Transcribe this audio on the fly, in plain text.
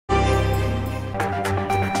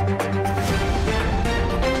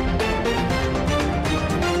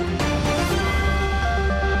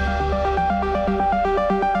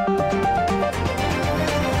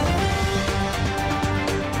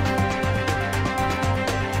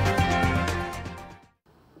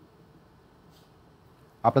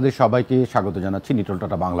আপনাদের সবাইকে স্বাগত জানাচ্ছি লিটল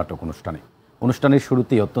টাটা বাংলা টক অনুষ্ঠানের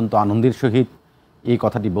শুরুতেই অত্যন্ত আনন্দের সহিত এই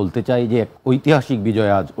কথাটি বলতে চাই যে এক ঐতিহাসিক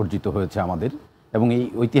বিজয় আজ অর্জিত হয়েছে আমাদের, এবং এই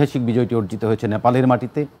ঐতিহাসিক বিজয়টি অর্জিত হয়েছে নেপালের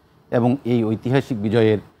মাটিতে, এবং এই ঐতিহাসিক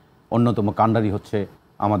বিজয়ের অন্যতম কাণ্ডারি হচ্ছে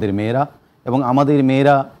আমাদের মেয়েরা, এবং আমাদের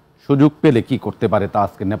মেয়েরা সুযোগ পেলে কি করতে পারে তা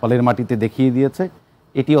আজকে নেপালের মাটিতে দেখিয়ে দিয়েছে।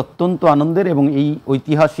 এটি অত্যন্ত আনন্দের, এবং এই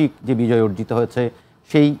ঐতিহাসিক যে বিজয় অর্জিত হয়েছে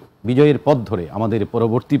সেই বিজয়ের পথ ধরে আমাদের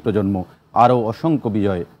পরবর্তী প্রজন্ম আরও অসংখ্য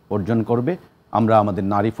বিজয় অর্জন করবে। আমরা আমাদের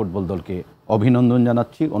নারী ফুটবল দলকে অভিনন্দন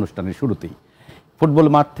জানাচ্ছি অনুষ্ঠানের শুরুতেই। ফুটবল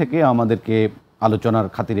মাঠ থেকে আমাদেরকে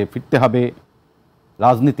আলোচনার খাতিরে ফিরতে হবে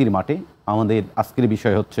রাজনীতির মাঠে। আমাদের আজকের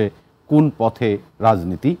বিষয় হচ্ছে কোন পথে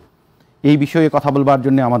রাজনীতি। এই বিষয়ে কথা বলবার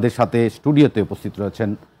জন্য আমাদের সাথে স্টুডিওতে উপস্থিত রয়েছেন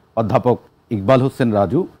অধ্যাপক ইকবাল হোসেন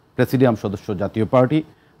রাজু, প্রেসিডিয়াম সদস্য জাতীয় পার্টি।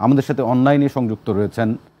 আমাদের সাথে অনলাইনে সংযুক্ত রয়েছেন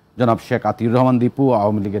জনাব শেখ আতিউর রহমান দীপু,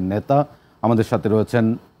 আওয়ামী লীগের নেতা। আমাদের সাথে রয়েছেন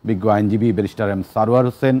বিজ্ঞ আইনজীবী barrister M Sarwar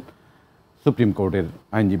Hossain, supreme কোর্টের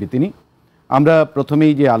আইনজীবী তিনি। আমরা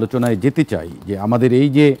প্রথমেই যে আলোচনায় যেতে চাই যে আমাদের এই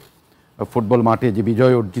যে ফুটবল মাঠে যে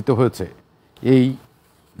বিজয় অর্জিত হয়েছে, এই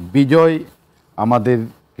বিজয়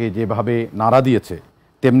আমাদেরকে যেভাবে নাড়া দিয়েছে,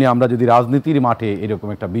 তেমনি আমরা যদি রাজনীতির মাঠে এরকম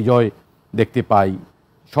একটা বিজয় দেখতে পাই,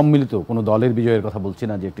 সম্মিলিত কোনো দলের বিজয়ের কথা বলছি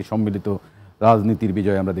না, যে একটি সম্মিলিত রাজনীতির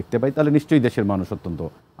বিজয় আমরা দেখতে পাই, তাহলে নিশ্চয়ই দেশের মানুষ অত্যন্ত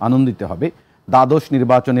আনন্দিত হবে। দ্বাদশ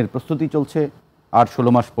নির্বাচনের প্রস্তুতি চলছে, আর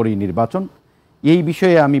 16 মাস পরেই নির্বাচন। এই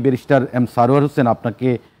বিষয়ে আমি ব্যারিস্টার এম সারোয়ার হোসেন আপনাকে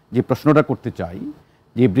যে প্রশ্নটা করতে চাই,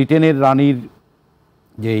 যে ব্রিটেনের রানীর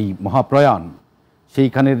যেই মহাপ্রয়াণ,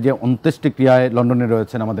 সেইখানের যে অন্ত্যেষ্টিক্রিয়ায় লন্ডনে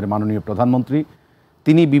রয়েছেন আমাদের মাননীয় প্রধানমন্ত্রী,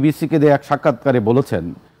 তিনি বিবিসিকে দেয়া এক সাক্ষাৎকারে বলেছেন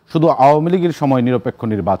শুধু আওয়ামী লীগের সময় নিরপেক্ষ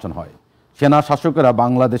নির্বাচন হয়। সেনা শাসকেরা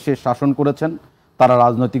বাংলাদেশে শাসন করেছেন, তারা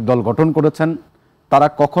রাজনৈতিক দল গঠন করেছেন, তারা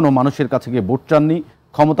কখনো মানুষের কাছে গিয়ে ভোট চাননি,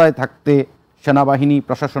 ক্ষমতায় থাকতে সেনাবাহিনী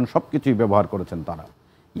প্রশাসন সব কিছুই ব্যবহার করেছেন তারা।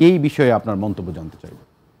 এই বিষয়ে আপনার মন্তব্য জানতে চাইব।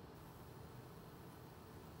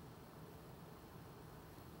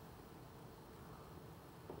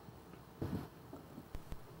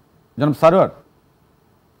 জনাব সারোয়ার।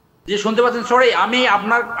 জি, শুনতে পাচ্ছেন? সরি, আমি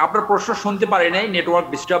আপনার প্রশ্ন শুনতে পারি নাই, নেটওয়ার্ক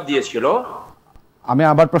ডিস্টার্ব দিয়েছিল। আমি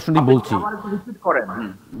আবার প্রশ্নটি বলছি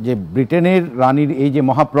যে ব্রিটেনের রানীর এই যে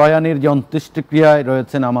মহাপ্রয়াণের যে অন্ত্যেষ্টিক্রিয়ায়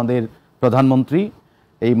রয়েছেন আমাদের প্রধানমন্ত্রী,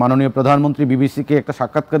 এই মাননীয় প্রধানমন্ত্রী বিবিসিকে একটা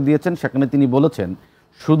সাক্ষাৎকার দিয়েছেন, সেখানে তিনি বলেছেন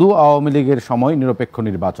শুধু আওয়ামী লীগের সময় নিরপেক্ষ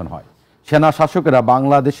নির্বাচন হয়। সেনা শাসকেরা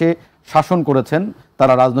বাংলাদেশে শাসন করেছেন,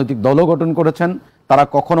 তারা রাজনৈতিক দলও গঠন করেছেন, তারা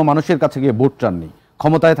কখনো মানুষের কাছে গিয়ে ভোট চাননি,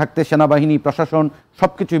 ক্ষমতায় থাকতে সেনাবাহিনী প্রশাসন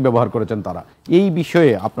সব কিছুই ব্যবহার করেছেন তারা। এই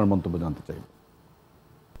বিষয়ে আপনার মন্তব্য জানতে চাইব।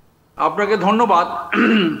 আপনাকে ধন্যবাদ।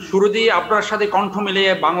 শুরুতেই আপনার সাথে কণ্ঠ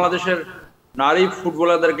মিলিয়ে বাংলাদেশের নারী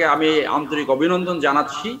ফুটবলারদেরকে আমি আন্তরিক অভিনন্দন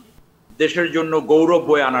জানাচ্ছি দেশের জন্য গৌরব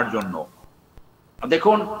বয়ে আনার জন্য।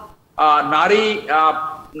 দেখুন,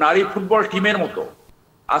 নারী ফুটবল টিমের মতো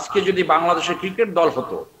আজকে যদি বাংলাদেশের ক্রিকেট দল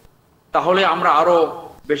হতো, তাহলে আমরা আরো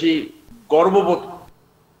বেশি গর্ববোধ।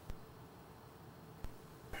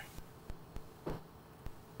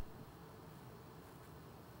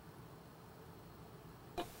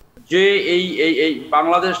 যে এই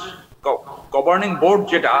বাংলাদেশ গভর্নিং বোর্ড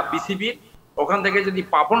যেটা বিসিবি, ওখান থেকে যদি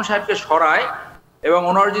পাপন সাহেবকে সরায় এবং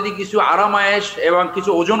ওনার যদি কিছু আরামায়েশ এবং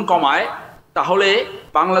কিছু ওজন কমায়, তাহলে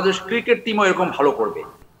বাংলাদেশ ক্রিকেট টিমও এরকম ভালো করবে।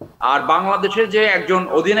 আর বাংলাদেশের যে একজন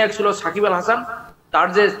অধিনায়ক ছিল সাকিব আল হাসান, তার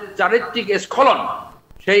যে চারিত্রিক স্খলন,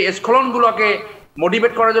 সেই স্খলনগুলোকে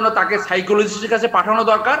মোটিভেট করার জন্য তাকে সাইকোলজিস্টের কাছে পাঠানো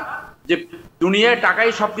দরকার, যে দুনিয়ায়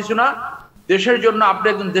টাকাই সবকিছু না, দেশের জন্য আপনি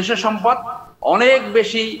একজন দেশের সম্পদ, অনেক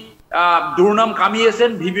বেশি দুর্নাম কামিয়েছেন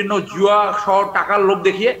বিভিন্ন জুয়া সহ টাকার লোভ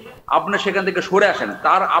দেখিয়ে, আপনি সেখান থেকে সরে আসেন।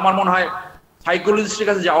 তার আমার মনে হয় সাইকোলজিস্টের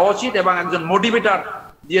কাছে যাওয়া উচিত এবং একজন মোটিভেটর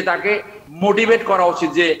দিয়ে তাকে মোটিভেট করা উচিত,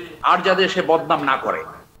 যে আর যাতে সে বদনাম না করে।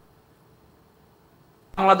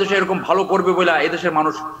 বাংলাদেশে এরকম ভালো করবে বলে এদেশের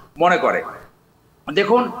মানুষ মনে করে।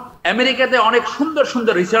 দেখুন, আমেরিকাতে অনেক সুন্দর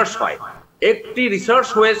সুন্দর রিসার্চ হয়। একটি রিসার্চ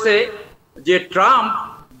হয়েছে যে ট্রাম্প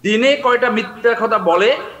দিনে কয়টা মিথ্যা কথা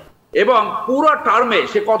বলে এবং পুরো টার্মে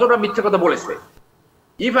সে কতটা মিথ্যা কথা বলেছে।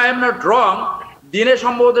 If I am not wrong, দিনে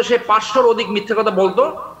সম্ভবত সে 500-র অধিক মিথ্যা কথা বলতো,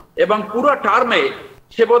 এবং পুরো টার্মে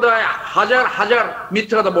সে বোধহয় হাজার হাজার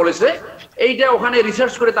মিথ্যা কথা বলেছে। এইটা ওখানে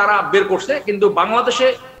রিসার্চ করে তারা বের করছে। কিন্তু বাংলাদেশে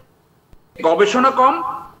গবেষণা কম,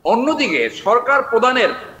 অন্যদিকে সরকার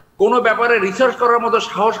প্রধানের কোনো ব্যাপারে রিসার্চ করার মতো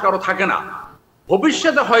সাহস কারো থাকে না।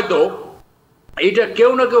 ভবিষ্যতে হয়তো এইটা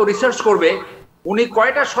কেউ না কেউ রিসার্চ করবে, উনি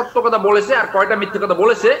কয়টা সত্য কথা বলেছে আর কয়টা মিথ্যা কথা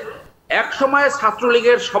বলেছে। এক সময়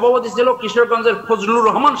ছাত্রলীগের সভাপতি ছিল কিশোরগঞ্জের ফজলুর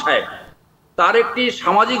রহমান সাহেব, তার একটি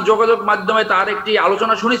সামাজিক যোগাযোগ মাধ্যমে তার একটি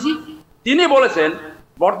আলোচনা শুনেছি। তিনি বলেছেন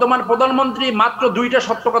বর্তমান প্রধানমন্ত্রী মাত্র 2টা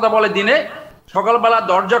সত্য কথা বলে দিনে, সকালবেলা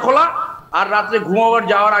দরজা খোলা আর রাত্রে ঘুমাবার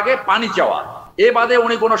যাওয়ার আগে পানি চাওয়া। এ বাদে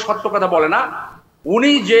উনি কোনো সত্য কথা বলে না।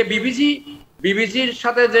 উনি যে বিবিসির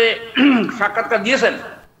সাথে যে সাক্ষাৎকার দিয়েছেন,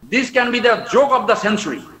 this can be the joke of the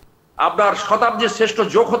century, আপনার শতাব্দীর শ্রেষ্ঠ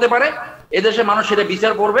জোক হতে পারে। এদেশে মানুষ সেটা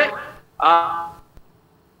বিচার করবে।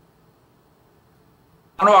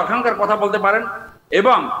 আকাঙ্ক্ষার কথা বলতে পারেন,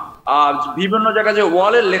 এবং বিভিন্ন জায়গায় যে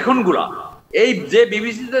ওয়ালের লেখনগুলা, এই যে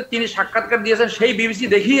বিবিসিতে তিনি সাক্ষাৎকার দিয়েছেন, সেই বিবিসি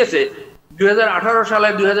দেখিয়েছে 2018 সালে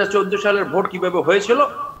 2014 সালের ভোট কিভাবে হয়েছিল।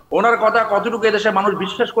 ওনার কথা কতটুকু এদেশের মানুষ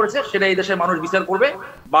বিশ্বাস করেছে সেটা এই দেশের মানুষ বিচার করবে।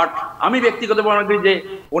 বাট আমি ব্যক্তিগতভাবে মনে করি যে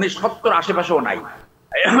উনি সত্যর আশেপাশেও নাই,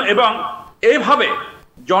 এবং এইভাবে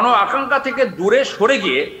জন আকাঙ্ক্ষা থেকে দূরে সরে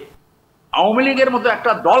গিয়ে আওয়ামী লীগের মতো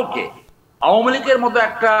একটা দলকে, আওয়ামী লীগের মতো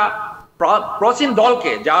একটা প্রাচীন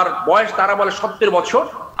দলকে, যার বয়স তারা বলে 70 বছর,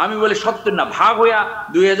 আমি বলি 70 না, ভাগ হইয়া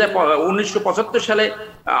 1975 সালে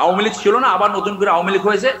আওয়ামী লীগ ছিল না, আবার নতুন করে আওয়ামী লীগ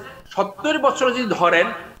হয়েছে। 70 বছর যদি ধরেন,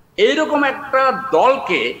 এইরকম একটা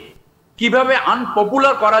দলকে কিভাবে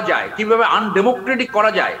আনপপুলার করা যায়, কিভাবে আনডেমোক্রেটিক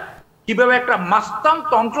করা যায়, কিভাবে একটা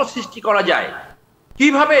মাস্তানতন্ত্র সৃষ্টি করা যায়,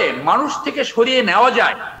 কিভাবে মানুষ থেকে সরিয়ে নেওয়া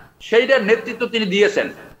যায়, সেইটার নেতৃত্ব তিনি দিয়েছেন।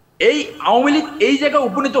 এই আওয়ামী লীগ এই জায়গায়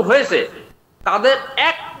উপনীত হয়েছে, তাদের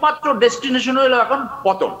একমাত্র ডেস্টিনেশন হলো এখন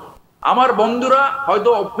পতন। আমার বন্ধুরা হয়তো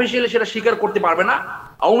অফিসিয়ালি সেটা স্বীকার করতে পারবে না।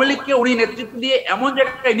 আওয়ামী লীগকে উনি নেতৃত্ব দিয়ে এমন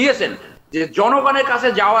জায়গায় নিয়েছেন যে জনগণের কাছে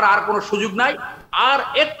যাওয়ার আর কোনো সুযোগ নাই, আর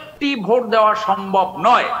একটি ভোট দেওয়া সম্ভব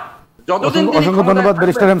নয়। যতদিন অসংখ্য ধন্যবাদ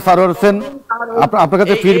ব্যারিস্টার এম সারোয়ার হোসেন, আপনার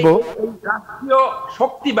কাছে ফিরবো। রাষ্ট্রীয়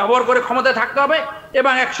শক্তি ব্যবহার করে ক্ষমতায় থাকতে হবে,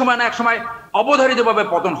 এবং এক সময় না এক সময় অবধারিতভাবে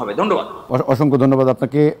পতন হবে। ধন্যবাদ। অসংখ্য ধন্যবাদ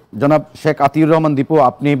আপনাকে। জনাব শেখ আতিউর রহমান দীপু,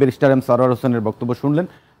 আপনি ব্যারিস্টার এম সারোয়ার হোসেনের বক্তব্য শুনলেন,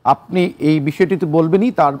 আপনি এই বিষয়টি তো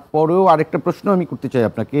বলবেনই, তারপরেও আরেকটা প্রশ্ন আমি করতে চাই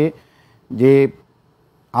আপনাকে, যে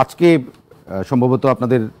আজকে সম্ভবত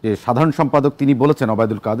আপনাদের যে সাধারণ সম্পাদক তিনি বলেছেন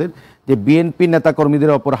ওবায়দুল কাদের, যে বিএনপি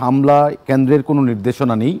নেতাকর্মীদের ওপর হামলা কেন্দ্রের কোনো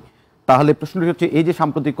নির্দেশনা নেই। তাহলে প্রশ্নটি হচ্ছে, এই যে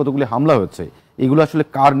সাম্প্রতিক কতগুলি হামলা হচ্ছে, এগুলো আসলে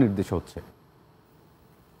কার নির্দেশে হচ্ছে?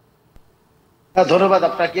 ধন্যবাদ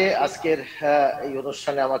আপনাকে আজকের এই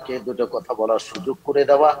অনুষ্ঠানে আমাকে দুটো কথা বলার সুযোগ করে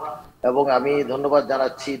দেওয়া, এবং আমি ধন্যবাদ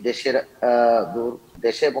জানাচ্ছি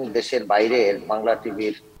দেশে এবং দেশের বাইরের বাংলা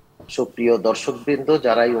টিভির সুপ্রিয় দর্শকবৃন্দ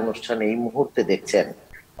যারা এই অনুষ্ঠানে এই মুহূর্তে দেখছেন,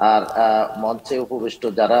 আর মঞ্চে উপবিষ্ট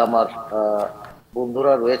যারা আমার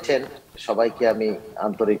বন্ধুরা রয়েছেন, সবাইকে আমি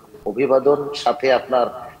আন্তরিক অভিবাদন। সাথে আপনার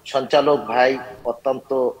সঞ্চালক ভাই, অত্যন্ত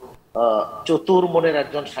চতুর মনের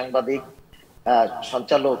একজন সাংবাদিক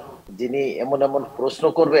সঞ্চালক, যিনি এমন এমন প্রশ্ন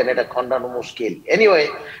করবেন এটা খণ্ডানো মুশকিল। এনিওয়ে,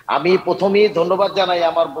 আমি প্রথমেই ধন্যবাদ জানাই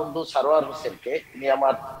আমার বন্ধু সারোয়ার হোসেনকে। তিনি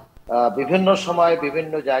আমার বিভিন্ন সময়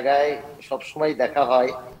বিভিন্ন জায়গায় সবসময় দেখা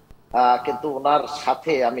হয়, কিন্তু ওনার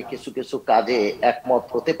সাথে আমি কিছু কিছু কাজে একমত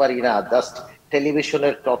হতে পারি না। জাস্ট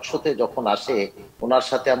টেলিভিশনের টক শোতে যখন আসে ওনার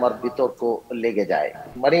সাথে আমার বিতর্ক লেগে যায়,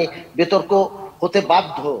 মানে বিতর্ক হতে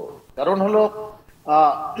বাধ্য। কারণ হলো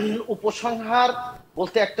উপসংহার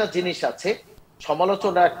বলতে একটা জিনিস আছে,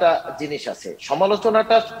 সমালোচনা একটা জিনিস আছে।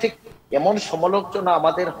 সমালোচনাটা ঠিক এমন সমালোচনা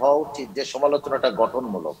আমাদের হওয়া উচিত যে সমালোচনাটা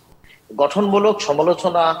গঠনমূলক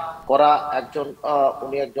সমালোচনা করা।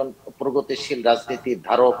 উনি একজন প্রগতিশীল রাজনীতির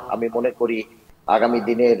ধারক। আমি মনে করি আগামী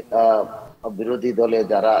দিনের বিরোধী দলে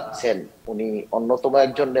যারা আছেন উনি অন্যতম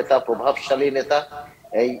একজন নেতা, প্রভাবশালী নেতা।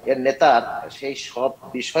 এই নেতার সেই সব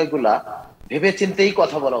বিষয়গুলা ভেবেচিন্তেই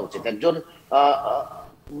কথা বলা উচিত। একজন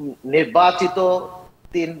নির্বাচিত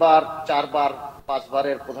 3 বার 4 বার 5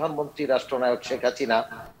 বারের প্রধানমন্ত্রী রাষ্ট্রনায়ক শেখ হাসিনা,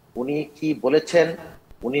 উনি কি বলেছেন,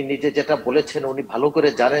 উনি নিজে যেটা বলেছেন উনি ভালো করে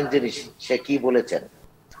জানেন যে সে কি বলেছেন।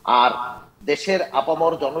 আর দেশের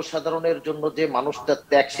আপামর জনসাধারণের জন্য যে মানুষটা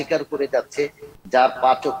ত্যাগ স্বীকার করে যাচ্ছে, যার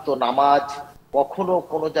 5 ওয়াক্ত নামাজ কখনো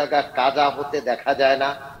কোনো জায়গায় কাজা হতে দেখা যায় না,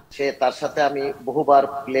 তার সাথে আমি বহুবার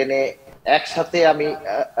প্লেনে একসাথে আমি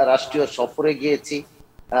রাষ্ট্রীয় সফরে গিয়েছি,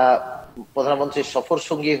 প্রধানমন্ত্রীর সফর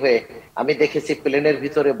সঙ্গী হয়ে আমি দেখেছি প্লেনের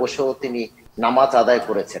ভিতরে বসেও তিনি নামাজ আদায়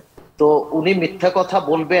করেছেন। তো উনি মিথ্যা কথা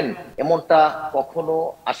বলবেন এমনটা কখনো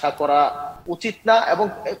আশা করা উচিত না, এবং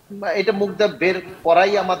এটা মুখ দিয়ে বের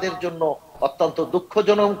করাই আমাদের জন্য অত্যন্ত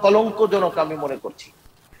দুঃখজনক, কলঙ্কজনক আমি মনে করছি।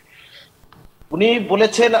 উনি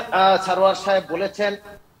বলেছেন, সারোয়ার সাহেব বলেছেন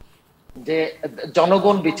যে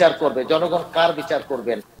জনগণ বিচার করবে। জনগণ কার বিচার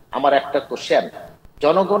করবেন? আমার একটা কোশ্চেন,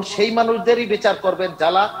 জনগণ সেই মানুষদেরই বিচার করবেন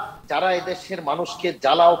যারা এদেশের মানুষকে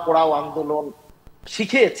জ্বালাও পোড়াও আন্দোলন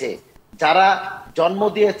শিখিয়েছে, যারা জন্ম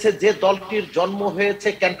দিয়েছে, যে দলটির জন্ম হয়েছে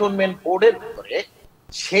ক্যান্টনমেন্ট বোর্ডের ভিতরে,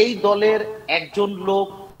 সেই দলের একজন লোক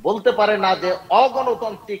বলতে পারে না যে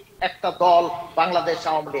অগণতান্ত্রিক একটা দল বাংলাদেশ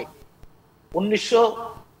আওয়ামী লীগ।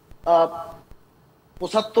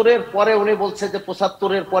 1975-এর পরে উনি বলছে যে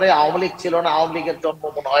 75-এর পরে আওয়ামী লীগ ছিল না, আওয়ামী লীগের জন্ম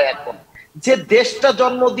মনে হয় এখন। যে দেশটা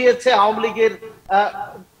জন্ম দিয়েছে আওয়ামী লীগের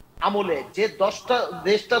আমলে যে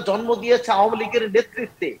দেশটা জন্ম দিয়েছে আওয়ামী লীগের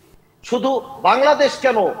নেতৃত্বে, শুধু বাংলাদেশ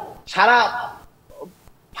কেন, সারা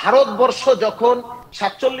ভারতবর্ষ যখন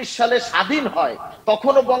 47 সালে স্বাধীন হয়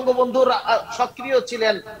তখনও বঙ্গবন্ধুর সক্রিয়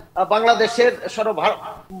ছিলেন বাংলাদেশের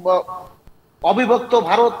অবিভক্ত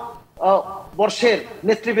ভারত বর্ষের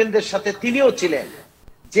নেতৃবৃন্দের সাথে তিনিও ছিলেন।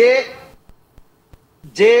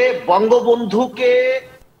 যে বঙ্গবন্ধুকে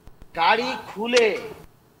গাড়ি খুলে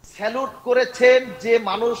স্যালুট করেছেন যে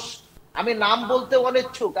মানুষ, আমি নাম বলতে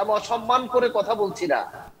অনিচ্ছুক, আমি অসম্মান করে কথা বলছি না,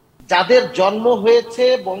 যাদের জন্ম হয়েছে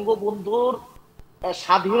বঙ্গবন্ধুর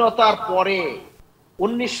স্বাধীনতার পরে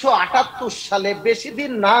 1978 সালে, বেশি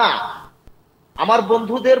দিন না। আমার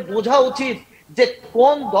বন্ধুদের বোঝা উচিত যে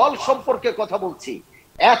কোন দল সম্পর্কে কথা বলছি।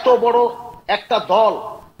 এত বড় একটা দল,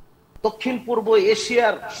 দক্ষিণ পূর্ব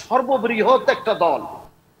এশিয়ার সর্ববৃহৎ একটা দল,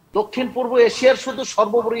 দক্ষিণ পূর্ব এশিয়ার শুধু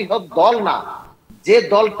সর্ববৃহৎ দল না, যে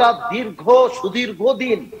দলটা সুদীর্ঘ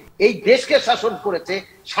দিন এই দেশকে শাসন করেছে,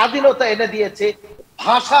 স্বাধীনতা এনে দিয়েছে,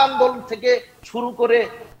 ভাষা আন্দোলন থেকে শুরু করে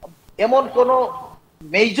এমন কোন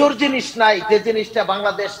মেজর জিনিস নাই যে জিনিসটা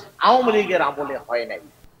বাংলাদেশ আওয়ামী লীগের আমলে হয় নাই।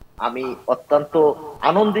 আমি অত্যন্ত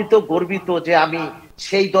আনন্দিত, গর্বিত যে আমি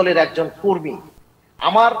সেই দলের একজন কর্মী।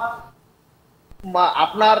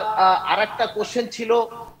 আপনার আরেকটা কোশ্চেন ছিল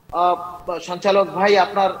সঞ্চালক ভাই,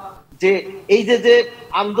 আপনার যে এই যে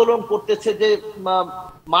আন্দোলন করতেছে, যে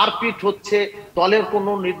মারপিট হচ্ছে, দলের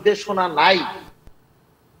কোনো নির্দেশনা নাই।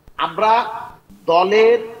 আমরা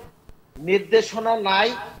দলের নির্দেশনা নাই,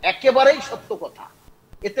 একেবারেই সত্য কথা,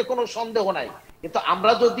 এতে কোনো সন্দেহ নাই। কিন্তু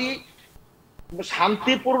আমরা যদি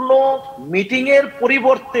শান্তিপূর্ণ মিটিং এর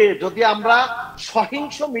পরিবর্তে যদি আমরা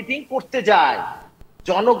সহিংস মিটিং করতে যাই,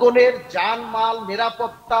 জনগণের জানমাল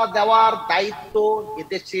নিরাপত্তা দেওয়ার দায়িত্ব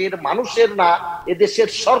এদেশের মানুষের না, এদেশের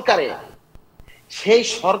সরকারের। সেই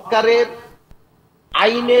সরকারের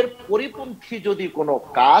আইনের পরিপন্থী যদি কোনো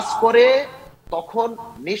কাজ করে, তখন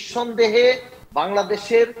নিঃসন্দেহে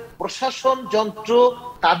বাংলাদেশের প্রশাসন যন্ত্র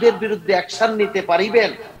তাদের বিরুদ্ধে অ্যাকশন নিতে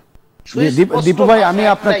পারিবেন। দীপু ভাই, আমি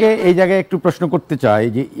আপনাকে এই জায়গায় একটু প্রশ্ন করতে চাই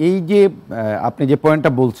যে এই যে আপনি যে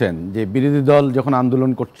পয়েন্টটা বলছেন যে বিরোধী দল যখন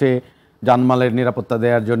আন্দোলন করছে জানমালের নিরাপত্তা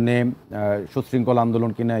দেওয়ার জন্য, সুশৃঙ্খল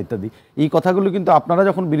আন্দোলন কিনা ইত্যাদি, এই কথাগুলো কিন্তু আপনারা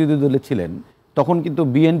যখন বিরোধী দলে ছিলেন তখন কিন্তু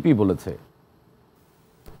বিএনপি বলেছে।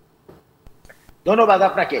 ধন্যবাদ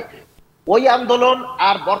আপনাকে। ওই আন্দোলন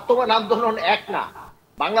আর বর্তমান আন্দোলন এক না।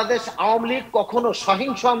 বাংলাদেশ আওয়ামী লীগ কখনো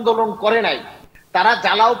সহিংস আন্দোলন করে নাই, তারা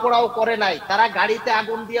জ্বালাও পোড়াও করে নাই, তারা গাড়িতে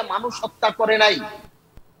আগুন দিয়ে মানুষ হত্যা করে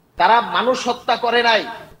নাই,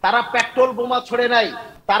 তারা পেট্রোল বোমা ছড়ে নাই,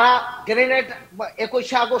 তারা গ্রেনেড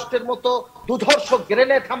 21শে আগস্টের মতো দুধর্ষক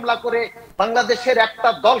গ্রেনেড হামলা করে বাংলাদেশের একটা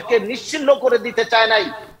দলকে নিশ্চিহ্ন করে দিতে চায় নাই,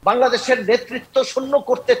 বাংলাদেশের নেতৃত্ব শূন্য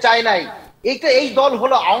করতে চায় নাই। এই দল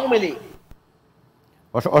হলো আওয়ামী লীগ।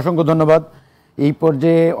 অসংখ্য ধন্যবাদ। এই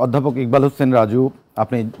পর্যায়ে অধ্যাপক ইকবাল হোসেন রাজু,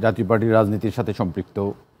 আপনি জাতীয় পার্টির রাজনীতির সাথে সম্পৃক্ত,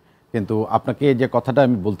 কিন্তু আপনাকে যে কথাটা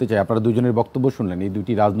আমি বলতে চাই, আপনারা দুজনের বক্তব্য শুনলেন। এই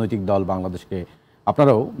দুটি রাজনৈতিক দল বাংলাদেশকে,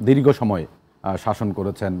 আপনারাও দীর্ঘ সময় শাসন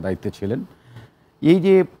করেছেন, দায়িত্বে ছিলেন। এই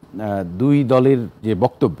যে দুই দলের যে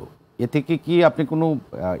বক্তব্য, এ থেকে কি আপনি কোনো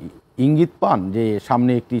ইঙ্গিত পান যে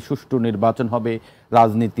সামনে একটি সুষ্ঠু নির্বাচন হবে,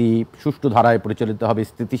 রাজনীতি সুষ্ঠু ধারায় পরিচালিত হবে,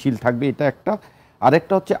 স্থিতিশীল থাকবে? এটা একটা।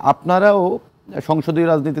 আরেকটা হচ্ছে, আপনারাও সংসদীয়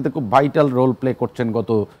রাজনীতিতে খুব ভাইটাল রোল প্লে করছেন গত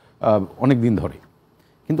অনেক দিন ধরে,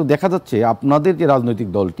 কিন্তু দেখা যাচ্ছে আপনাদের যে রাজনৈতিক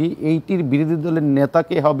দলটি, এইটির বিরোধী দলের নেতা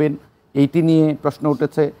কে হবেন এইটি নিয়ে প্রশ্ন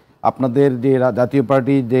উঠেছে। আপনাদের যে জাতীয়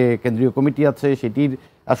পার্টির যে কেন্দ্রীয় কমিটি আছে সেটির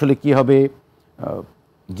আসলে কি হবে,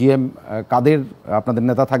 জিএম কাদের আপনাদের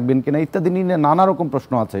নেতা থাকবেন কিনা ইত্যাদি নিয়ে নানা রকম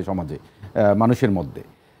প্রশ্ন আছে সমাজে, মানুষের মধ্যে।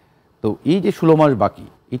 তো এই যে 16 মাস বাকি,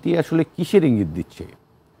 এটি আসলে কিসের ইঙ্গিত দিচ্ছে?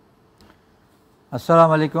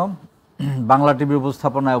 আসসালামু আলাইকুম। বাংলা টিভির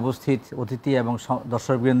উপস্থাপনায় উপস্থিত অতিথি এবং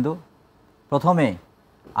দর্শকবৃন্দ, প্রথমে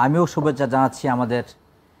আমিও শুভেচ্ছা জানাচ্ছি আমাদের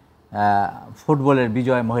ফুটবলের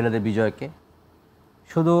বিজয়, মহিলাদের বিজয়কে।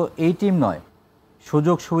 শুধু এই টিম নয়,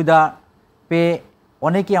 সুযোগ সুবিধা পেয়ে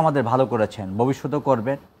অনেকেই আমাদের ভালো করেছেন, ভবিষ্যতেও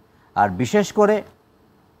করবেন। আর বিশেষ করে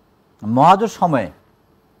মহাজোট সময়ে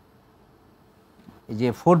এই যে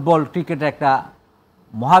ফুটবল ক্রিকেটের একটা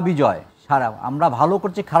মহাবিজয়, সারা আমরা ভালো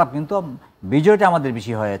করছি, খারাপ কিন্তু বিজয়টা আমাদের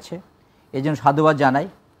বেশি হয়েছে, এই জন্য সাধুবাদ জানাই।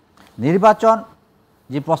 নির্বাচন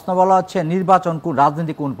যে প্রশ্ন বলা হচ্ছে, নির্বাচন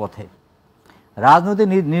রাজনীতি কোন পথে? রাজনীতি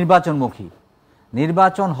নির্বাচনমুখী।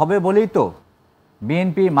 নির্বাচন হবে বলেই তো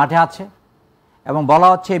বিএনপি মাঠে আছে, এবং বলা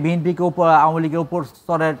হচ্ছে বিএনপিকে আওয়ামী লীগের উপর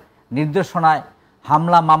স্তরের নির্দেশনায়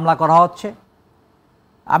হামলা মামলা করা হচ্ছে।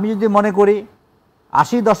 আমি যদি মনে করি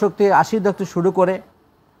 80 দশক থেকে শুরু করে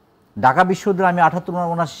ঢাকা বিশ্ববিদ্যালয়ে আমি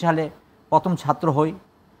 78-79 সালে প্রথম ছাত্র হই।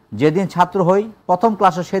 যেদিন ছাত্র হই প্রথম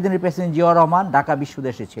ক্লাসে, সেদিনের প্রেসিডেন্ট জিয়াউর রহমান ঢাকা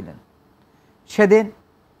বিশ্ববিদ্যালয়ে এসেছিলেন। সেদিন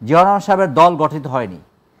জিয়াউর রহমান সাহেবের দল গঠিত হয়নি,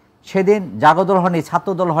 সেদিন জাগদল হয়নি,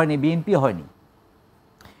 ছাত্রদল হয়নি, বিএনপি হয়নি।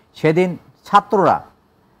 সেদিন ছাত্ররা,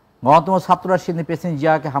 গণতন্ত্র ছাত্ররা সেদিন প্রেসিডেন্ট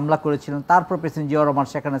জিয়াকে হামলা করেছিলেন। তারপর প্রেসিডেন্ট জিয়াউর রহমান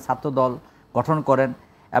সেখানে ছাত্রদল গঠন করেন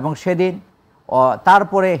এবং সেদিন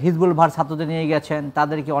তারপরে হিজবুল ভার ছাত্রদের নিয়ে গেছেন,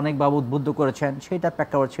 তাদেরকে অনেকভাবে উদ্বুদ্ধ করেছেন, সেইটা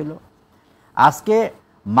প্রেক্ষাপট ছিল। আজকে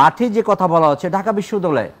মাঠে যে কথা বলা হচ্ছে, ঢাকা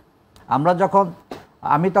বিশ্ববিদ্যালয়ে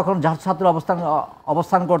আমি তখন ছাত্র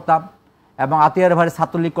অবস্থান করতাম এবং আতিয়ার ভাই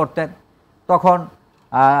ছাত্রলীগ করতেন, তখন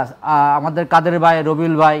আমাদের কাদের ভাই,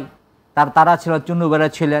 রবিউল ভাই, তারা ছিল, চুন্নু বেড়া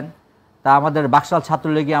ছিলেন, তা আমাদের বাকশাল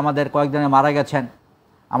ছাত্রলীগে আমাদের কয়েকজনে মারা গেছেন,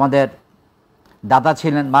 আমাদের দাদা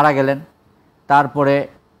ছিলেন, মারা গেলেন। তারপরে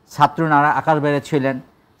ছাত্রনারা আকাশ বেড়ে ছিলেন,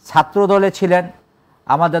 ছাত্র দলে ছিলেন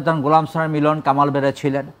আমাদের তখন গোলাম সোনার মিলন, কামাল বেড়ে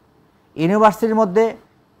ছিলেন। ইউনিভার্সিটির মধ্যে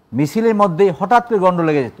মিছিলের মধ্যেই হঠাৎ করে গন্ডল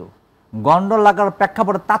লেগে যেত। গন্ডল লাগার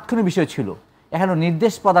প্রেক্ষাপটে তাৎক্ষণিক বিষয় ছিল, এখানে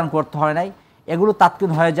নির্দেশ প্রদান করতে হয় নাই, এগুলো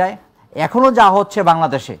তাৎক্ষণিক হয়ে যায়। এখনও যা হচ্ছে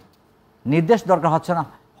বাংলাদেশে, নির্দেশ দরকার হচ্ছে না,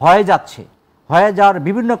 হয়ে যাচ্ছে। হয়ে যাওয়ার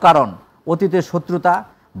বিভিন্ন কারণ, অতীতের শত্রুতা,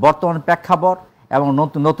 বর্তমান প্রেক্ষাপট এবং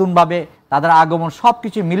নতুনভাবে তাদের আগমন, সব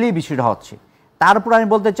কিছু মিলিয়ে বিষয়টা হচ্ছে। তারপর আমি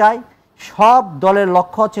বলতে চাই, সব দলের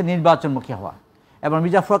লক্ষ্য হচ্ছে নির্বাচনমুখী হওয়া। এবং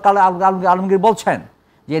মির্জা ফখরুল আলমগীর বলছেন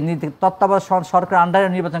যে তত্ত্বাবধায়ক সরকার আন্ডারে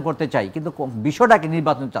নির্বাচন করতে চাই, কিন্তু বিষয়টাকে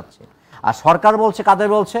নির্বাচন চাচ্ছে। আর সরকার বলছে, কাদের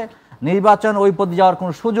বলছে, নির্বাচন ওই পথে যাওয়ার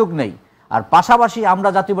কোনো সুযোগ নেই। আর পাশাপাশি আমরা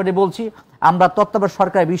জাতীয় পার্টি বলছি, আমরা তত্ত্বাবধায়ক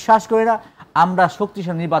সরকারে বিশ্বাস করি না, আমরা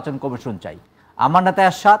শক্তিশালী নির্বাচন কমিশন চাই। আমার নেতা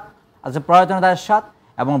এরশাদ, প্রয়াত নেতা এরশাদ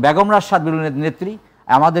এবং বেগম রাশাদ নেত্রী,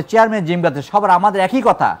 আমাদের চেয়ারম্যান জিমগাতে, সবার আমাদের একই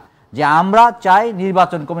কথা যে আমরা চাই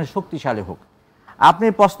নির্বাচন কমিশন শক্তিশালী হোক। আপনি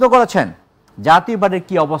প্রশ্ন করেছেন জাতীয় পার্টির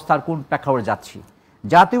কী অবস্থার কোন প্রেক্ষাপটে যাচ্ছি।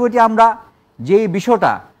 জাতীয় পার্টি আমরা যে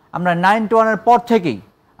বিষয়টা, আমরা 91-এর পর থেকেই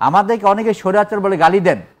আমাদেরকে অনেকে স্বৈরাচার বলে গালি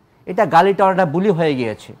দেন, এটা গালিটা অনেকটা বুলি হয়ে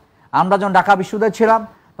গিয়েছে। আমরা যখন ঢাকা বিশ্ববিদ্যালয়ে ছিলাম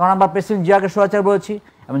তখন আমরা প্রেসিডেন্ট জিয়াকে স্বৈরাচার বলেছি,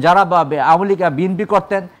 এবং যারা আওয়ামী লীগ বিএনপি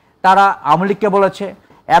করতেন তারা আওয়ামী লীগকে বলেছে,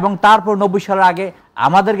 এবং তারপর 90 সালের আগে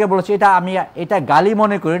আমাদেরকে বলেছে। এটা গালি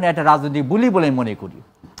মনে করি না, এটা রাজনৈতিক বুলি বলে মনে করি।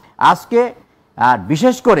 আজকে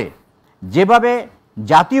বিশেষ করে যেভাবে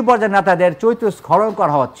জাতীয় পর্যায়ের নেতাদের চরিত্র স্খলন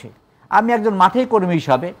করা হচ্ছে, আমি একজন মাঠেই কর্মী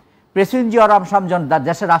হিসাবে, প্রেসিডেন্ট জিয়া রহমান সাহেব যখন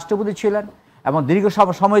দেশের রাষ্ট্রপতি ছিলেন এবং দীর্ঘ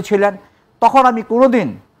সময় ছিলেন, তখন আমি কোনোদিন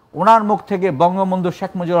ওনার মুখ থেকে বঙ্গবন্ধু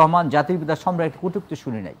শেখ মুজিবুর রহমান জাতির পিতা সম্রাট কটূক্তি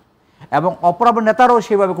শুনি নাই, এবং অপরাপর নেতারাও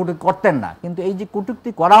সেভাবে কটূক্তি করতেন না। কিন্তু এই যে কটূক্তি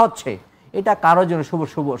করা হচ্ছে, এটা কারোর জন্য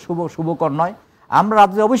শুভকর নয়। আমরা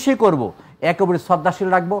রাজনীতি অবশ্যই করব, একেবারে শ্রদ্ধাশীল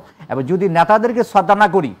রাখবো, এবং যদি নেতাদেরকে শ্রদ্ধা না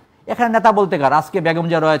করি, এখানে নেতা বলতে কার, আজকে বেগম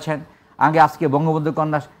জিয়া রয়েছেন, আজকে বঙ্গবন্ধু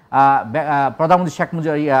কন্যা প্রধানমন্ত্রী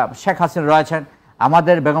শেখ হাসিনা রয়েছেন,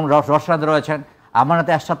 আমাদের বেগম রশাদ রয়েছেন, আমার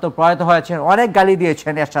নেতা এরশাদ তো প্রয়াত হয়েছেন, অনেক গালি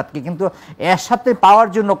দিয়েছেন এরশাদকে, কিন্তু এরশাদকে পাওয়ার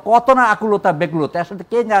জন্য কত না আকুলতা বেকুলতা, এরশাদকে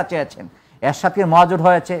কে না চেয়েছেন। এরশাদকে মহাজোট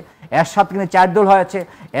হয়েছে, এরশাদকে নিয়ে 4 দল হয়েছে,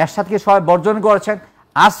 এরশাদকে সবাই বর্জন করেছেন।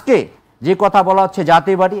 আজকে যে কথা বলা হচ্ছে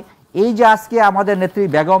জাতীয় পার্টি, এই যে আজকে আমাদের নেত্রী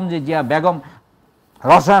বেগম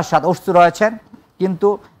রওশন সাদ অস্তিত্ব রয়েছেন, কিন্তু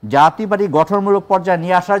জাতীয় পার্টি গঠনমূলক পর্যায়ে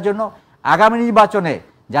নিয়ে আসার জন্য আগামী নির্বাচনে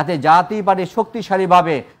যাতে জাতীয় পার্টি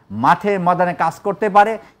শক্তিশালীভাবে মাঠে ময়দানে কাজ করতে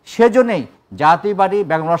পারে, সেজন্যই জাতীয় পার্টি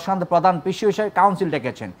বেগম রওশন প্রধান পিসি হিসেবে কাউন্সিল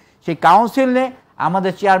ডেকেছেন। সেই কাউন্সিল নিয়ে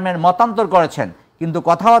আমাদের চেয়ারম্যান মতান্তর করেছেন, কিন্তু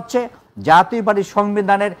কথা হচ্ছে জাতীয় পার্টির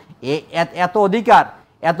সংবিধানের এত অধিকার,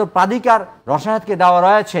 এত প্রাধিকার রওশনকে দেওয়া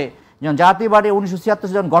রয়েছে। যখন জাতীয় পার্টি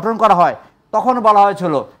 1976 যখন গঠন করা হয়, তখন বলা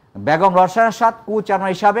হয়েছিল বেগম রওশন সাদ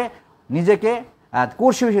চেয়ারম্যান হিসাবে নিজেকে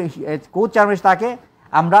চেয়ারম্যান তাকে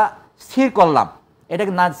আমরা স্থির করলাম।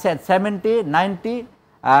 এটাকে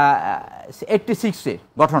 86-এ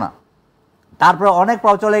ঘটনা। তারপরে অনেক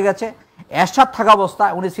পর চলে গেছে। এরশাদ থাকা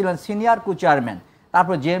অবস্থায় উনি ছিলেন সিনিয়র চেয়ারম্যান,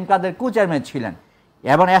 তারপর জেএম কাদের চেয়ারম্যান ছিলেন,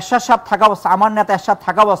 এবং এরশাদ সাহেব থাকা অবস্থা, আমার নেতা এরশাদ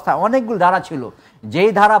থাকা অবস্থায় অনেকগুলো ধারা ছিল,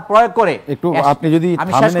 যেই ধারা প্রয়োগ করে একটু আপনি যদি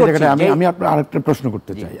আমি আপনার আরেকটা প্রশ্ন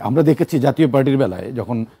করতে চাই। আমরা দেখেছি জাতীয় পার্টির বেলায়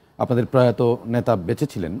যখন আপনাদের প্রয়াত নেতা বেঁচে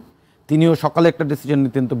ছিলেন, তিনিও সকালে একটা ডিসিশন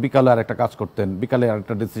নিতেন, তো বিকালে আর একটা কাজ করতেন, বিকালে আর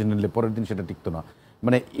একটা ডিসিশন নিলে পরের দিন সেটা টিকতো না।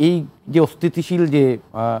 মানে এই যে অস্থিতিশীল যে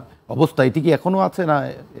অবস্থা, এটি কি এখনো আছে না?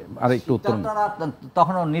 আর একটু উত্তর।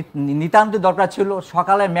 তখন নিতান্ত দরকার ছিল,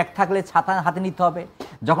 সকালে ম্যাগ থাকলে ছাতা হাতে নিতে হবে,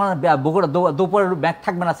 যখন দুপুরে ম্যাগ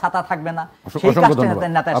থাকবে না, ছাতা থাকবে না।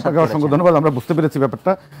 অসংখ্য ধন্যবাদ, আমরা বুঝতে পেরেছি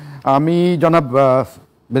ব্যাপারটা। আমি জনাব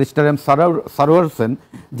ব্যারিস্টার এম সারোয়ার হোসেন,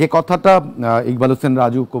 যে কথাটা ইকবাল হোসেন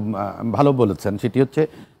রাজু খুব ভালো বলেছেন, সেটি হচ্ছে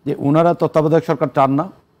যে ওনারা তত্ত্বাবধায়ক সরকার চান না,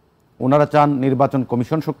 ওনারা চান নির্বাচন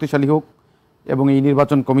কমিশন শক্তিশালী হোক এবং এই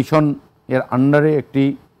নির্বাচন কমিশন এর আন্ডারে একটি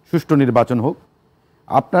সুষ্ঠু নির্বাচন হোক।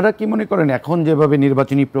 আপনারা কি মনে করেন এখন যেভাবে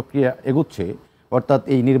নির্বাচনী প্রক্রিয়া এগুচ্ছে, অর্থাৎ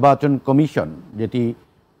এই নির্বাচন কমিশন যেটি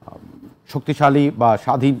শক্তিশালী বা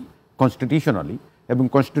স্বাধীন কনস্টিটিউশনালি, এবং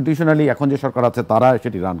কনস্টিটিউশনালি এখন যে সরকার আছে তারা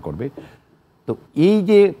সেটি রান করবে। তো এই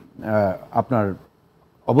যে আপনার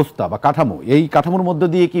অবস্থা বা কাঠামো, এই কাঠামোর মধ্য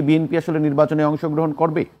দিয়ে কি বিএনপি আসলে নির্বাচনে অংশগ্রহণ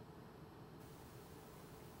করবে?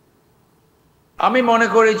 আমি মনে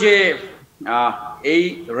করি যে এই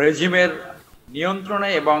রেজিমের নিয়ন্ত্রণে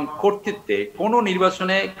এবং কর্তৃত্বে কোনো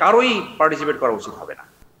নির্বাচনে কারোই পার্টিসিপেট করা উচিত হবে না।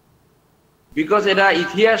 বিকজ এটা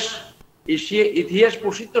ইতিহাস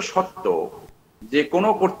প্রসিদ্ধ সত্য যে কোনো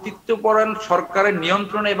কর্তৃত্বপরায়ণ সরকারের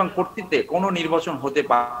নিয়ন্ত্রণে এবং কর্তৃত্বে কোনো নির্বাচন হতে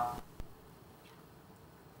পারে,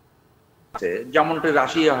 যেমনটা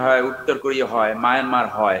রাশিয়া হয়, উত্তর কোরিয়া হয়, মায়ানমার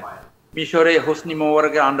হয়, মিশরে হোসনি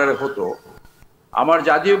মোবারকের আন্ডারে হতো। আমার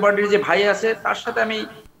জাতীয় পার্টির যে ভাই আছে তার সাথে আমি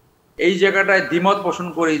এই জায়গাটায় দ্বিমত পোষণ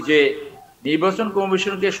করি যে নির্বাচন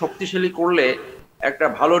কমিশনকে শক্তিশালী করলে একটা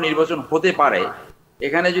ভালো নির্বাচন হতে পারে।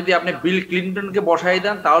 এখানে যদি আপনি বিল ক্লিনটনকে বসাই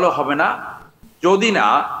দেন তাহলে হবে না, যদি না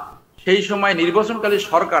সেই সময় নির্বাচনকালীন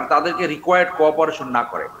সরকার তাদেরকে রিকোয়ার্ড কোঅপারেশন না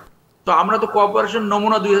করে। তো আমরা তো কোঅপারেশন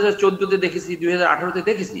নমুনা 2014-তে দেখেছি, 2018-তে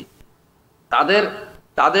দেখেছি।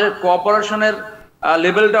 তাদের কোঅপারেশনের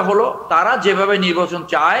লেভেলটা হলো তারা যেভাবে নির্বাচন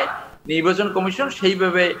চায় নির্বাচন কমিশন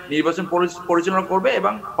সেইভাবে নির্বাচন পরিচালনা করবে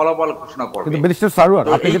এবং ফলাফল ঘোষণা করবে। কিন্তু ব্যারিস্টার সারোয়ার,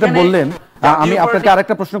 আপনি যেটা বললেন, আমি আপনাকে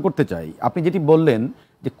আরেকটা প্রশ্ন করতে চাই। আপনি যেটি বললেন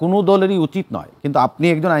যে কোনো দলেরই উচিত নয়, কিন্তু আপনি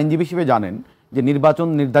একজন আইনজীবী হিসেবে জানেন যে নির্বাচন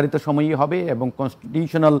নির্ধারিত সময়ই হবে এবং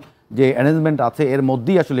কনস্টিটিউশনাল যে অ্যারেঞ্জমেন্ট আছে এর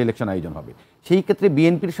মধ্যেই আসলে ইলেকশন আয়োজন হবে। সেই ক্ষেত্রে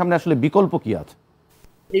বিএনপির সামনে আসলে বিকল্প কি আছে?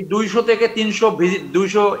 এই 200 থেকে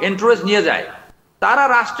 300 এন্ট্রেস নিয়ে যায়, তারা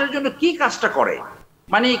রাষ্ট্রের জন্য কি কাজটা করে,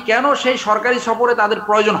 মানে কেন সেই সরকারি সফরে তাদের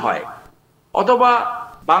প্রয়োজন হয়? অথবা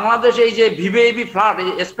বাংলাদেশ এই যে ভিভিআইপি ফ্লাইট,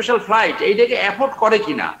 স্পেশাল ফ্লাইট, এইটাকে অ্যাফোর্ড করে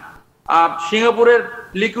কিনা? সিঙ্গাপুরের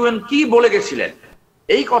লিকুয়েন কি বলে গেছিলেন?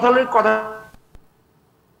 এই কথা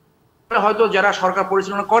হয়তো যারা সরকার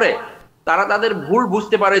পরিচালনা করে তারা তাদের ভুল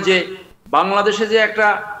বুঝতে পারে যে বাংলাদেশে যে একটা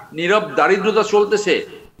নীরব দারিদ্রতা চলতেছে,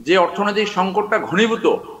 যে অর্থনৈতিক সংকটটা ঘনীভূত,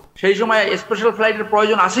 সেই সময় স্পেশাল ফ্লাইটের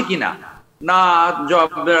প্রয়োজন আছে কিনা, না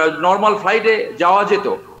নর্মাল ফ্লাইটে যাওয়া যেত।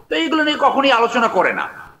 তো এইগুলো নিয়ে কখনই আলোচনা করে না,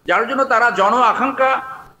 যার জন্য তারা জন আকাঙ্ক্ষা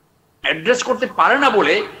অ্যাড্রেস করতে পারে না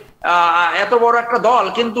বলে এত বড় একটা দল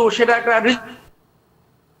কিন্তু সেটা একটা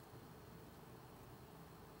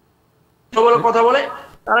কথা বলে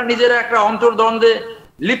তারা নিজেরা একটা অন্তর্দ্বন্দ্বে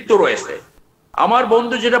লিপ্ত রয়েছে। আমার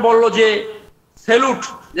বন্ধু যেটা বললো যে সেলুট,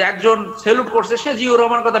 যে একজন সেলুট করছে, সে জিয়াউর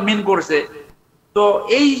রহমানের কথা মিন করেছে। তো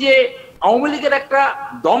এই যে আওয়ামী লীগের একটা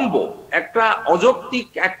দম্ভ, একটা অযৌক্তিক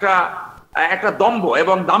একটা দম্ভ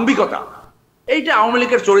এবং দাম্ভিকতা, এইটা আওয়ামী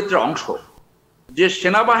লীগের চরিত্রের অংশ। যে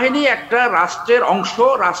সেনাবাহিনী একটা রাষ্ট্রের অংশ,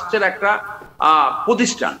 রাষ্ট্রের একটা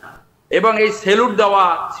প্রতিষ্ঠান, এবং এই সেলুট দেওয়া,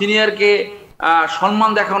 সিনিয়রকে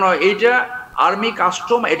সম্মান দেখানো, এইটা আর্মি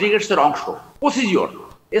কাস্টম এটিকেটসের অংশ, প্রসিজিওর,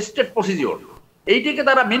 স্টেট প্রসিজিওর। এইটাকে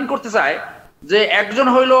তারা মিন করতে চায় যে একজন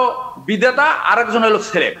হইল বিধাতা আর একজন হইল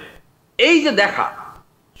সেলেব। এই যে দেখা,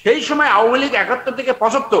 সেই সময় আওয়ামী লীগ 71 থেকে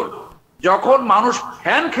 75 যখন মানুষ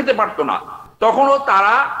ফ্যান খেতে পারতো না, তখনও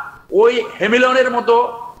তারা ওই হেমিলনের মতো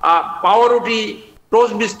পাউরুটি,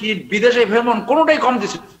 টোস্ট বিস্কিট, বিদেশে ভ্রমণ কোনোটাই কম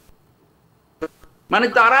দিচ্ছে। মানে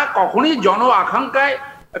তারা কখনই জন আকাঙ্ক্ষায়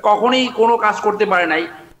কখনই কোনো কাজ করতে পারে নাই।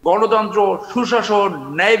 গণতন্ত্র, সুশাসন,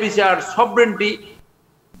 ন্যায় বিচার, সভরেন্টি,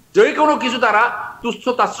 যে কোনো কিছু তারা তুচ্ছ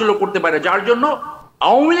তাচ্ছিল্য করতে পারে, যার জন্য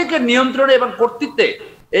আওয়ামী লীগের নিয়ন্ত্রণে এবং কর্তৃত্বে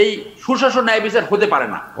এই সুশাসন, ন্যায় বিচার হতে পারে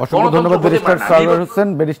না। অসংখ্য ধন্যবাদ ব্যারিস্টার সারওয়ার হোসেন।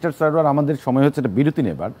 ব্যারিস্টার সারওয়ার, আমাদের সময় হচ্ছে একটা বিরতি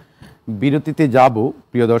নেবার, বিরতিতে যাব।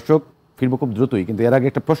 প্রিয় দর্শক, ফিরবো খুব দ্রুতই, কিন্তু এর আগে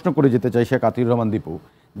একটা প্রশ্ন করে যেতে চাই শেখ আতিউর রহমান দীপু।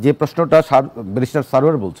 যে প্রশ্নটা ব্যারিস্টার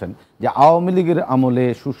সারওয়ার বলছেন যে আওয়ামী লীগের আমলে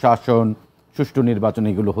সুশাসন, সুষ্ঠু নির্বাচন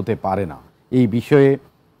এগুলো হতে পারে না, এই বিষয়ে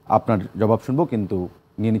আপনার জবাব শুনবো, কিন্তু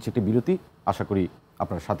নিয়ে নিচ্ছে একটি বিরতি। আশা করি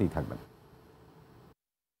আপনার সাথেই থাকবেন।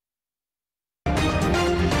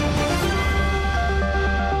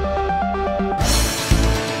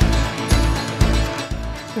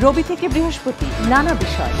 রবি থেকে বৃহস্পতি নানা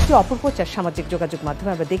বিষয় যে অপপ্রচার সামাজিক যোগাযোগ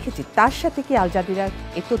মাধ্যমে আমরা দেখেছি, তার সাথে কি আল জাজিরার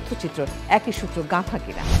এই তথ্যচিত্র একই সূত্র গাঁথা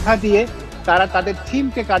কিনা দিয়ে তারা তাদের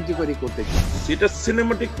থিমকে কার্যকরী করতে চায়। এটা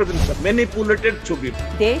সিনেমাটিক প্রেজেন্টেশন, ম্যানিপুলেটেড ছবি।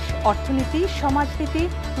 দেশ, অর্থনীতি, সমাজনীতি,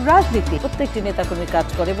 রাজনীতি প্রত্যেকটি নেতাকর্মী কাজ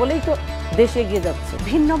করে বলেই তো দেশ এগিয়ে যাচ্ছে।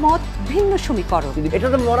 ভিন্ন মত, ভিন্ন সমীকরণ, এটা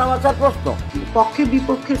তো মরা মাছার প্রশ্ন। পক্ষে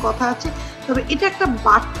বিপক্ষের কথা আছে, তবে এটা একটা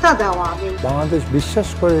বার্তা দেওয়া। বাংলাদেশ বিশ্বাস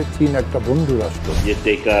করে চীন একটা বন্ধু রাষ্ট্র। যে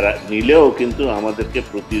টেকা নিলেও কিন্তু আমাদেরকে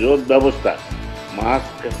প্রতিরোধ ব্যবস্থা,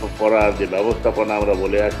 মাস্ক পরার যে ব্যবস্থাপনা আমরা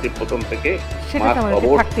বলে আসছি প্রথম থেকে, সেটা আমাদের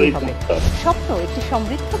থাকতেই হবে। স্বপ্ন একটি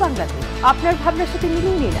সমৃদ্ধ বাংলাদেশ। আপনার ভাবনার সাথে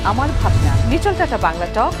মিলিয়ে নিন আমার ভাবনা। লিটল টাটা বাংলা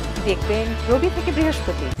টক দেখবেন রবি থেকে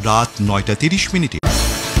বৃহস্পতি রাত 9টা 30 মিনিটে।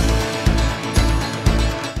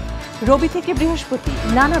 রবি থেকে বৃহস্পতি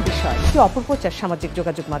নানা বিষয় কি অপপ্রচার সামাজিক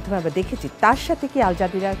যোগাযোগ মাধ্যমে আমরা দেখেছি, তার সাথে কি আল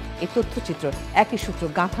জাজিরার এই তথ্যচিত্র একই সূত্র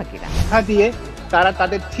গাঁথা কিনা দিয়ে তারা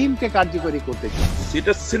তাদের থিমকে কার্যকরী করতে চায়।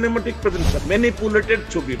 এটা সিনেমাটিক প্রেজেন্টেশন, ম্যানিপুলেটেড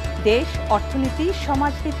ছবি। দেশ, অর্থনীতি,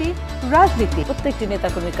 সমাজনীতি, রাজনীতি প্রত্যেকটি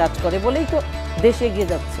নেতাকর্মী কাজ করে বলেই তো দেশে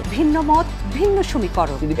এগিয়ে যাচ্ছে। ভিন্ন মত, ভিন্ন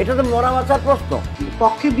সমীকরণ, এটা তো মরা মাচার প্রশ্ন।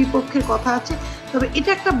 পক্ষে বিপক্ষের কথা আছে, তবে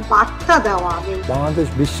এটা একটা বার্তা দেওয়া। বাংলাদেশ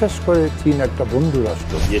বিশ্বাস করে চীন একটা বন্ধু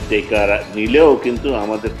রাষ্ট্র। যে টেকা নিলেও কিন্তু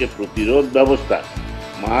আমাদেরকে প্রতিরোধ ব্যবস্থা,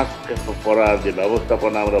 মাস্ক পরার যে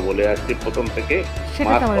ব্যবস্থাপনা আমরা বলে আসছি প্রথম থেকে,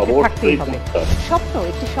 সেটা তো আমাদের থাকতেই হবে। স্বপ্ন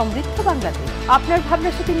একটি সমৃদ্ধ বাংলাদেশ। আপনার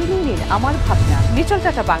ভাবনার সাথে মিলিয়ে নিন আমার ভাবনা। নিচল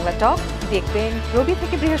টাটা বাংলা টক দেখবেন রবি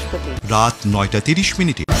থেকে বৃহস্পতি রাত 9:30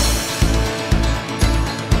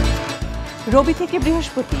 রবি থেকে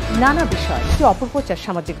বৃহস্পতি নানা বিষয় কি অপপ্রচার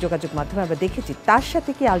সামাজিক যোগাযোগ মাধ্যমে আমরা দেখেছি, তার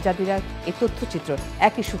সাথে কি আল জাজিরার এই তথ্যচিত্র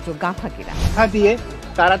একই সূত্র গাঁথা কিনা দিয়ে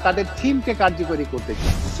তারা তাদের থিমকে কার্যকরী করতে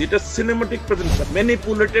চায়। এটা সিনেমাটিক প্রেজেন্টেশন,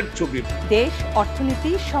 ম্যানিপুলেটেড ছবি। দেশ,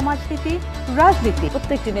 অর্থনীতি, সমাজনীতি, রাজনীতি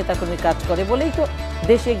প্রত্যেকটি নেতাকর্মী কাজ করে বলেই তো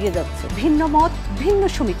দেশে এগিয়ে যাচ্ছে। ভিন্ন মত, ভিন্ন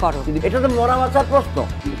সমীকরণ, এটা তো মরা মাচার প্রশ্ন।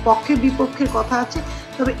 পক্ষে বিপক্ষের কথা আছে,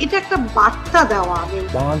 তবে এটা একটা বার্তা দেওয়া।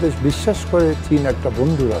 বাংলাদেশ বিশ্বাস করে চীন একটা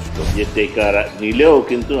বন্ধু রাষ্ট্র। যে টেকা নিলেও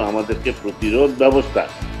কিন্তু আমাদেরকে প্রতিরোধ ব্যবস্থা,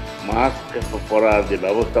 মাস্ক পরার যে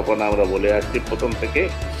ব্যবস্থাপনা আমরা বলে আসছি প্রথম থেকে,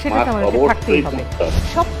 সেটা তো আমাদের থাকতেই হবে।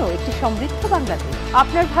 স্বপ্ন একটি সমৃদ্ধ বাংলাদেশ।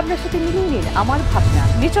 আপনার ভাবনার সাথে মিলিয়ে নিন আমার ভাবনা।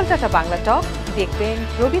 নিচল টাটা বাংলা টক দেখবেন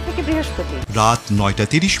রবি থেকে বৃহস্পতি রাত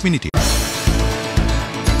 9:30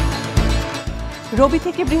 রবি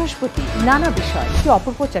থেকে বৃহস্পতি নানা বিষয় কি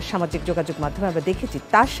অপপ্রচার সামাজিক যোগাযোগ মাধ্যমে আমরা দেখেছি,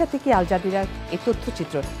 তার সাথে কি আল জাজিরার এই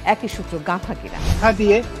তথ্যচিত্র একই সূত্র গাঁথা কিনা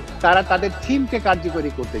দিয়ে তারা তাদের থিমকে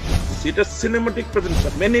কার্যকরী করতে চায়। এটা সিনেমাটিক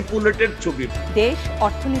প্রেজেন্টেশন, ম্যানিপুলেটেড ছবি। দেশ,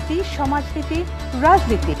 অর্থনীতি, সমাজনীতি,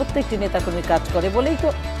 রাজনীতি প্রত্যেকটি নেতাকর্মী কাজ করে বলেই তো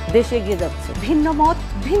দেশে এগিয়ে যাচ্ছে। ভিন্ন মত,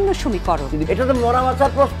 ভিন্ন সমীকরণ, এটা তো মরা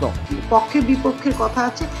মাচার প্রশ্ন। পক্ষে বিপক্ষের কথা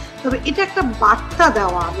আছে, তবে এটা একটা বার্তা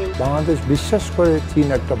দেওয়া। বাংলাদেশ বিশ্বাস করে চীন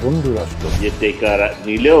একটা বন্ধু রাষ্ট্র। যে টেকা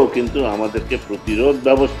নিলেও কিন্তু আমাদেরকে প্রতিরোধ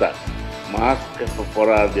ব্যবস্থা, মাস্ক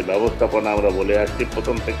পরার যে ব্যবস্থাপনা আমরা বলে আসছি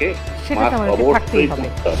প্রথম থেকে, সেটা তো আমাদের থাকতেই হবে।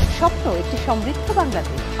 স্বপ্ন একটি সমৃদ্ধ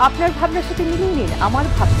বাংলাদেশ। আপনার ভাবনার সাথে মিলিয়ে নিন আমার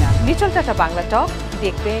ভাবনা। নিচল টাটা বাংলা টক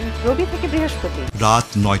দেখবেন রবি থেকে বৃহস্পতি রাত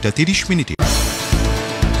 9:30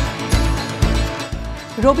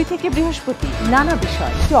 রবি থেকে বৃহস্পতি নানা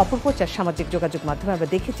বিষয় কি অপপ্রচার সামাজিক যোগাযোগ মাধ্যমে আমরা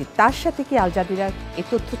দেখেছি, তার সাথে কি আল জাজিরার এই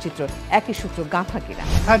তথ্যচিত্র একই সূত্র গাঁথা কিনা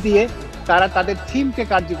দিয়ে তারা তাদের থিমকে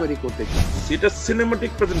কার্যকরী করতে চায়। এটা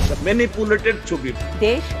সিনেমাটিক প্রেজেন্টেশন, ম্যানিপুলেটেড ছবি।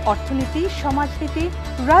 দেশ, অর্থনীতি, সমাজনীতি,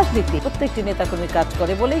 রাজনীতি প্রত্যেকটি নেতাকর্মী কাজ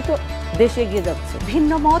করে বলেই তো দেশে এগিয়ে যাচ্ছে।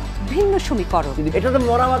 ভিন্ন মত, ভিন্ন সমীকরণ, এটা তো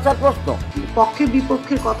মরা মাচার প্রশ্ন। পক্ষে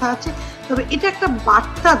বিপক্ষের কথা আছে, তবে এটা একটা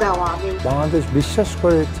বার্তা দেওয়া। বাংলাদেশ বিশ্বাস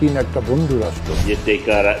করে চীন একটা বন্ধু রাষ্ট্র। যে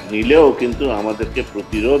টেকা নিলেও কিন্তু আমাদেরকে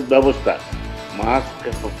প্রতিরোধ ব্যবস্থা, মাস্ক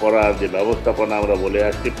পরার যে ব্যবস্থাপনা আমরা বলে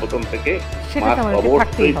আসছি প্রথম থেকে, সেটা তো আমাদের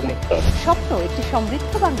থাকতেই হবে। স্বপ্ন একটি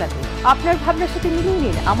সমৃদ্ধ বাংলাদেশ। আপনার ভাবনার সাথে মিলিয়ে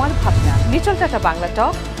নিন আমার ভাবনা। নিচল টাটা বাংলা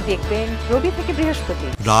টক দেখবেন রবি থেকে বৃহস্পতি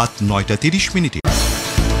রাত 9:30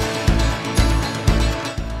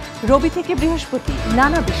 রবি থেকে বৃহস্পতি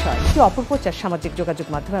নানা বিষয় কি অপপ্রচার সামাজিক যোগাযোগ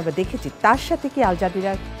মাধ্যমে আমরা দেখেছি, তার সাথে কি আল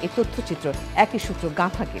জাজিরার এই তথ্যচিত্র একই সূত্র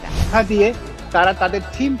গাঁথা কিনা দিয়ে তারা তাদের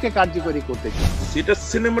থিমকে কার্যকরী করতে চায়। এটা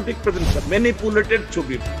সিনেমাটিক প্রেজেন্টেশন, ম্যানিপুলেটেড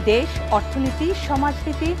ছবি। দেশ, অর্থনীতি,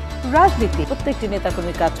 সমাজনীতি, রাজনীতি প্রত্যেকটি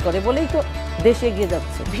নেতাকর্মী কাজ করে বলেই তো দেশে এগিয়ে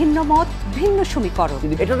যাচ্ছে। ভিন্ন মত, ভিন্ন সমীকরণ,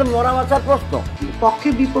 এটা তো মরা মাচার প্রশ্ন। পক্ষে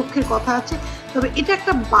বিপক্ষের কথা আছে, তবে এটা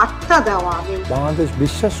একটা বার্তা দেওয়া। বাংলাদেশ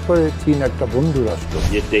বিশ্বাস করে চীন একটা বন্ধু রাষ্ট্র।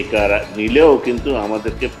 যে টেকা নিলেও কিন্তু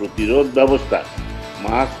আমাদেরকে প্রতিরোধ ব্যবস্থা,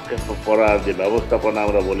 মাস্ক পরার যে ব্যবস্থাপনা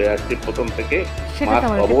আমরা বলে আসছি প্রথম থেকে, সেটা তো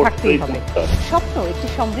আমাদের থাকতেই হবে। স্বপ্ন একটি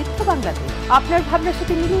সমৃদ্ধ বাংলাদেশ। আপনার ভাবনার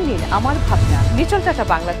সাথে মিলিয়ে নিন আমার ভাবনা। নিচল টাটা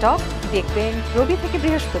বাংলা টক দেখবেন রবি থেকে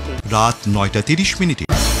বৃহস্পতি রাত 9:30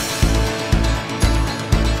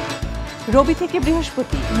 রবি থেকে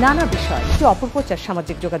বৃহস্পতি নানা বিষয় কি অপপ্রচার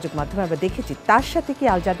সামাজিক যোগাযোগ মাধ্যমে আমরা দেখেছি, তার সাথে কি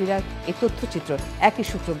আল জাজিরার এই তথ্যচিত্র একই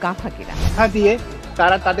সূত্র গাঁথা কিনা দিয়ে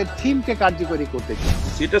তারা তাদের থিমকে কার্যকরী করতে চায়।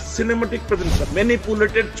 এটা সিনেমাটিক প্রেজেন্টেশন,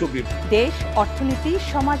 ম্যানিপুলেটেড ছবি। দেশ, অর্থনীতি,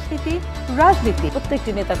 সমাজনীতি, রাজনীতি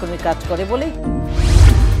প্রত্যেকটি নেতাকর্মী কাজ করে বলেই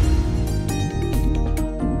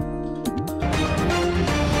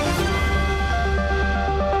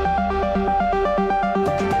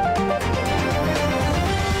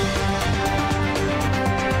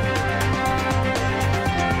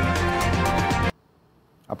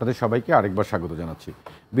আপনাদের সবাইকে আরেকবার স্বাগত জানাচ্ছি।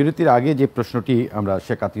 বিরতির আগে যে প্রশ্নটি আমরা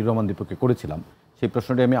শেখ আতিউর রহমান দীপুকে করেছিলাম, সেই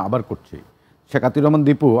প্রশ্নটি আমি আবার করছি। শেখ আতিউর রহমান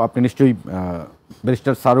দীপু, আপনি নিশ্চয়ই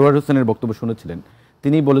ব্যারিস্টার সারোয়ার হোসেনের বক্তব্য শুনেছিলেন।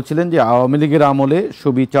 তিনি বলেছিলেন যে আওয়ামী লীগের আমলে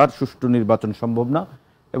সুবিচার সুষ্ঠু নির্বাচন সম্ভব না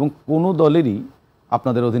এবং কোনো দলেরই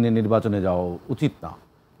আপনাদের অধীনে নির্বাচনে যাওয়া উচিত না।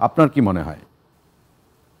 আপনার কি মনে হয়?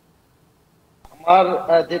 আমার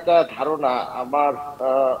যেটা ধারণা, আমার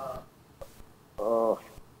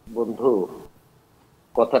বন্ধু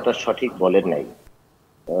কথাটা সঠিক বলেন নাই।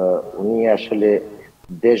 উনি আসলে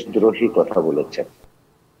দেশদ্রোহী কথা বলেছেন,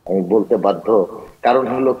 আমি বলতে বাধ্য। কারণ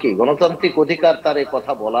হলো কি, গণতান্ত্রিক অধিকার তার এই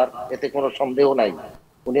কথা বলার, এতে কোনো সন্দেহ নাই।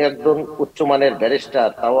 উনি একজন উচ্চমানের ব্যারিস্টার,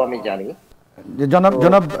 তাও আমি জানি।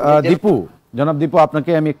 জনাব দীপু,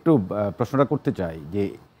 আপনাকে আমি একটু প্রশ্নটা করতে চাই যে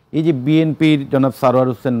এই যে বিএনপির জনাব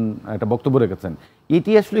সারোয়ার হোসেন একটা বক্তব্য রেখেছেন,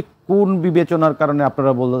 এটি আসলে কোন বিবেচনার কারণে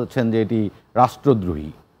আপনারা বলেছেন যে এটি রাষ্ট্রদ্রোহী?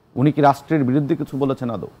 উনি কি রাষ্ট্রের বিরুদ্ধে কিছু বলেছেন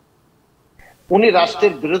আদৌ? উনি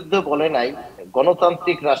রাষ্ট্রের বিরুদ্ধে বলে নাই,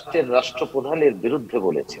 গণতান্ত্রিক রাষ্ট্রের রাষ্ট্রপ্রধানের বিরুদ্ধে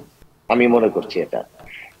বলেছেন আমি মনে করছি। এটা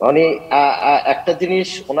উনি একটা জিনিস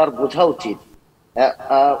ওনার বোঝা উচিত,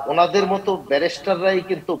 ওনাদের মতো ব্যারিস্টাররাই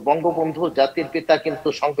কিন্তু বঙ্গবন্ধু জাতির পিতা কিন্তু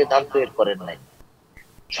সংবিধান তৈরি করেন নাই।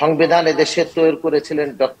 সংবিধান এদেশে তৈরি করেছিলেন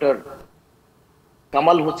ডক্টর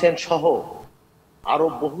কামাল হোসেন সহ আরো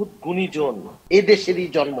বহুত গুণীজন, এদেশেরই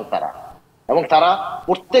জন্ম তারা, এবং তারা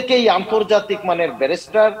প্রত্যেকেই আন্তর্জাতিক মানের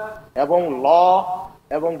ব্যারিস্টার এবং ল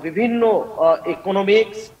এবং বিভিন্ন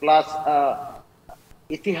ইকোনমিক্স প্লাস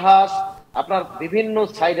ইতিহাস, আপনার বিভিন্ন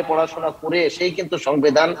সাইডে পড়াশোনা করে সেই কিন্তু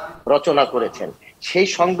সংবিধান রচনা করেছেন। সেই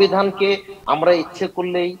সংবিধানকে আমরা ইচ্ছে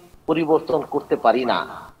করলেই পরিবর্তন করতে পারি না।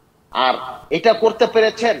 আর এটা করতে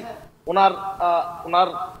পেরেছেন ওনার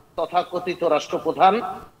তথাকথিত রাষ্ট্রপ্রধান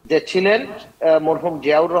যে ছিলেন মরহুম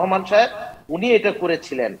জিয়াউর রহমান সাহেব, উনি এটা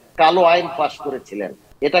করেছিলেন, কালো আইন পাশ করেছিলেন।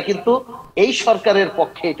 এটা কিন্তু এই সরকারের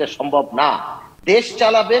পক্ষে এটা সম্ভব না। দেশ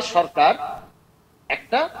চালাবে সরকার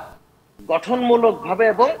একটা গঠনমূলক ভাবে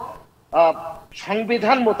এবং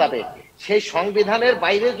সংবিধান মোতাবেক। সেই সংবিধানের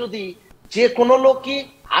বাইরে যদি যে কোনো লোকই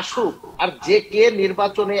আসুক, আর যে কে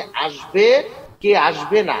নির্বাচনে আসবে কে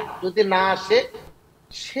আসবে না, যদি না আসে,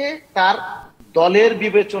 সে তার দলের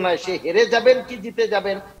বিবেচনায় সে হেরে যাবেন কি জিতে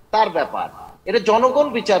যাবেন তার ব্যাপার, এটা জনগণ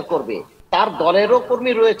বিচার করবে। তার দলেরও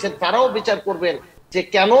কর্মী রয়েছেন, তারাও বিচার করবেন যে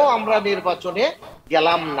কেন আমরা নির্বাচনে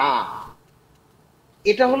গেলাম না,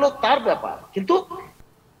 এটা হলো তার ব্যাপার। কিন্তু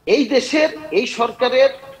এই দেশের এই সরকারের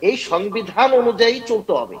এই সংবিধান অনুযায়ী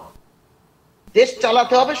চলতে হবে, দেশ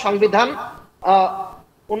চালাতে হবে সংবিধান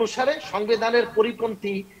অনুসারে। সংবিধানের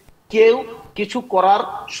পরিপন্থী কেউ কিছু করার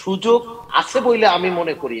সুযোগ আছে বলে আমি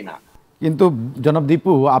মনে করি না। কিন্তু জনাব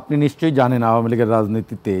দীপু, আপনি নিশ্চয়ই জানেন আওয়ামী লীগের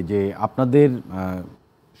রাজনীতিতে যে আপনাদের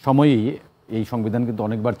সময়েই এই সংবিধান কিন্তু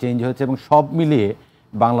অনেকবার চেঞ্জ হয়েছে এবং সব মিলিয়ে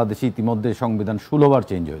বাংলাদেশে ইতিমধ্যে সংবিধান 16বার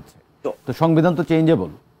চেঞ্জ হয়েছে। তো সংবিধান তো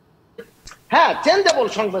চেঞ্জেবল। হ্যাঁ, চেঞ্জেবল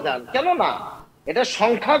সংবিধান, কেন না? এটা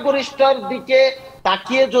সংখ্যাগরিষ্ঠের দিকে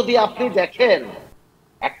তাকিয়ে যদি আপনি দেখেন,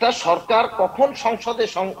 একটা সরকার কখন সংসদে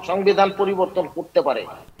সংবিধান পরিবর্তন করতে পারে,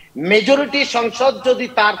 মেজরিটি সংসদ যদি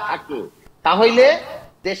তার থাকে, তাহলে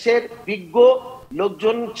দেশের বিজ্ঞ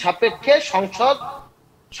লোকজন সাপেক্ষে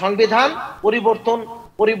সংবিধান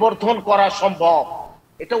পরিবর্তন করা সম্ভব।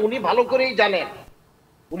 এটা উনি ভালো করেই জানেন,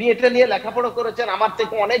 উনি এটা নিয়ে লেখাপড়া করেছেন আমার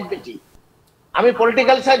থেকে অনেক বেশি। আমি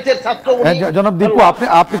পলিটিক্যাল সায়েন্সের ছাত্র। জনাব দীপু,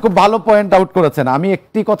 আপনি খুব ভালো পয়েন্ট আউট করেছেন। আমি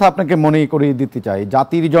একটি কথা আপনাকে মনে করিয়ে দিতে চাই,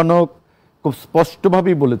 জাতির জনক খুব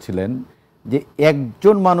স্পষ্টভাবেই বলেছিলেন যে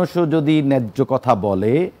একজন মানুষও যদি ন্যায্য কথা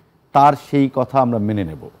বলে তার সেই কথা আমরা মেনে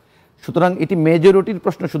নেব। সুতরাং এটি মেজরিটির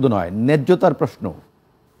প্রশ্ন শুধু নয়, ন্যায্যতার প্রশ্ন।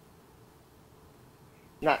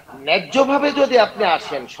 না, ন্যায্যভাবে যদি আপনি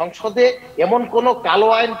আসেন, সংসদে এমন কোন কালো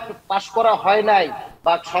আইন পাশ করা হয় নাই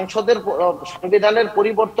বা সংবিধানের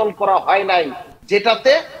পরিবর্তন করা হয় নাই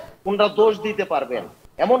যেটাতে ওনারা দোষ দিতে পারবেন,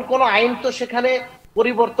 এমন কোন আইন তো সেখানে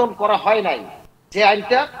পরিবর্তন করা হয় নাই যে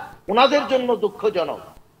আইনটা ওনাদের জন্য দুঃখজনক।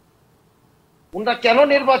 ওনারা কেন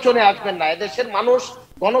নির্বাচনে আসবেন না? এদেশের মানুষ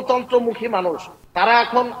গণতন্ত্রমুখী মানুষ, তারা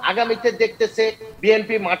এখন আগামীতে দেখতেছে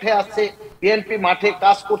বিএনপি মাঠে আছে, বিএনপি মাঠে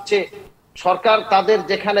কাজ করছে, সরকার তাদের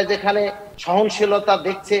যেখানে যেখানে সহনশীলতা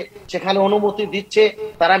দেখছে সেখানে অনুমতি দিচ্ছে,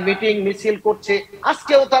 তারা মিটিং মিছিল করছে।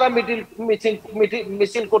 আজকেও তারা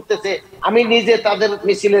মিছিল করতেছে, আমি নিজে তাদের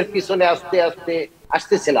মিছিলের পিছনে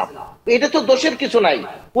আসতেছিলাম। এটা তো দোষের কিছু নাই,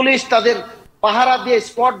 পুলিশ তাদের পাহারা দিয়ে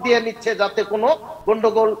স্পট দিয়ে নিচ্ছে যাতে কোনো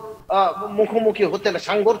গন্ডগোল মুখোমুখি হতে না,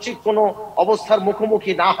 সাংঘর্ষিক কোনো অবস্থার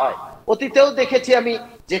মুখোমুখি না হয়। অতীতেও দেখেছি আমি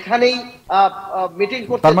যেখানেই মিটিং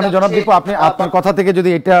করতে। তার মানে জনাব দীপু, আপনার কথা থেকে যদি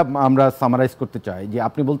এটা আমরা সামারাইজ করতে চাই, যে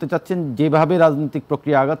আপনি বলতে চাচ্ছেন যেভাবে রাজনৈতিক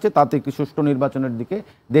প্রক্রিয়া আগাচ্ছে তাতে একটি সুষ্ঠু নির্বাচনের দিকে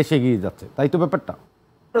দেশ এগিয়ে যাচ্ছে, তাই তো ব্যাপারটা?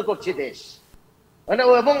 করছি দেশ মানে,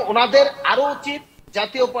 এবং ওনাদের আরো উচিত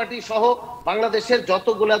জাতীয় পার্টি সহ বাংলাদেশের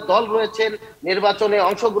যতগুলা দল রয়েছেন নির্বাচনে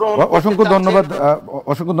অংশগ্রহণ। অসংখ্য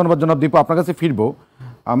ধন্যবাদ জনাব দীপু। আপনার কাছে ফিরবো।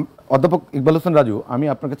 অধ্যাপক ইকবাল হোসেন রাজু, আমি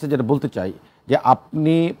আপনার কাছে যেটা বলতে চাই যে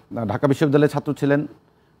আপনি ঢাকা বিশ্ববিদ্যালয়ের ছাত্র ছিলেন,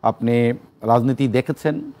 আপনি রাজনীতি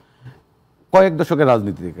দেখেছেন, কয়েক দশকের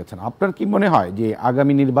রাজনীতি দেখেছেন। আপনার কি মনে হয় যে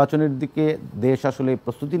আগামী নির্বাচনের দিকে দেশ আসলে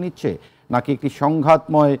প্রস্তুতি নিচ্ছে, নাকি একটি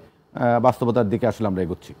সংঘাতময় বাস্তবতার দিকে আসলে আমরা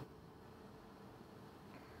এগোচ্ছি?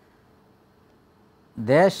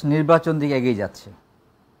 দেশ নির্বাচন দিকে এগিয়ে যাচ্ছে,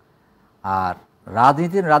 আর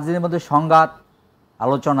রাজনীতির মধ্যে সংঘাত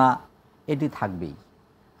আলোচনা এটি থাকবেই।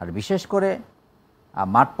 আর বিশেষ করে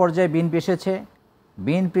মাঠ পর্যায়ে বিএনপি এসেছে,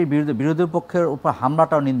 বিএনপির বিরোধী পক্ষের উপর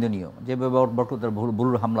হামলাটাও নিন্দনীয়, যেভাবে বরকতের ভুল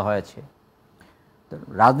হামলা হয়েছে। তো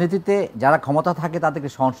রাজনীতিতে যারা ক্ষমতা থাকে তাদেরকে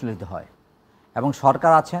সহনশীল হতে হয়, এবং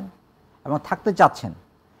সরকার আছেন এবং থাকতে চাচ্ছেন,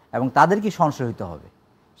 এবং তাদেরকে সহনশীল হতে হবে।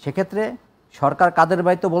 সেক্ষেত্রে সরকার কাদের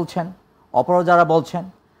দায়িত্ব বলছেন, অপরাধ যারা বলছেন,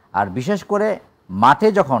 আর বিশেষ করে মাঠে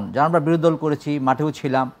যখন আমরা বিরোধী দল করেছি, মাঠেও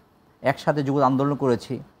ছিলাম, একসাথে যুগ আন্দোলন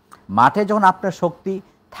করেছি, মাঠে যখন আপনার শক্তি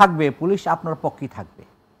থাকবে পুলিশ আপনার পক্ষেই থাকবে,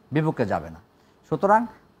 বিপক্ষে যাবে না। সুতরাং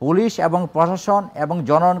পুলিশ এবং প্রশাসন এবং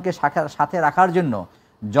জনগণকে সাথে রাখার জন্য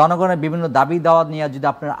জনগণের বিভিন্ন দাবি দাওয়া নিয়ে যদি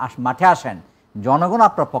আপনারা মাঠে আসেন, জনগণ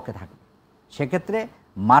আপনার পক্ষে থাকবে। সেক্ষেত্রে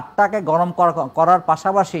মাঠটাকে গরম করার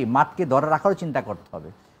পাশাপাশি মাঠকে ধরে রাখারও চিন্তা করতে হবে।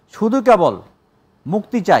 শুধু কেবল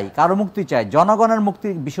মুক্তি চাই, কারো মুক্তি চাই, জনগণের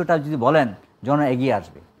মুক্তির বিষয়টা যদি বলেন, জন এগিয়ে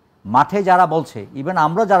আসবে। মাঠে যারা বলছে, ইভেন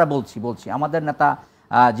আমরা যারা বলছি আমাদের নেতা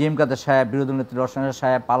জিএম কাদের সাহেব, বিরোধী নেত্রী রওশন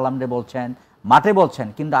সাহেব পার্লামেন্টে বলছেন, মাঠে বলছেন,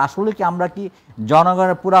 কিন্তু আসলে কি আমরা কি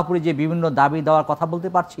জনগণের পুরাপুরি যে বিভিন্ন দাবি দেওয়ার কথা বলতে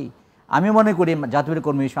পারছি? আমি মনে করি জাতীয়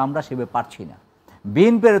কর্মী হিসেবে আমরা সেভাবে পারছি না।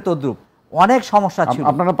 বিএনপির তদ্রুপ অনেক সমস্যা ছিল।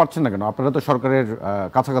 আপনারা পারছেন না কেন? আপনারা তো সরকারের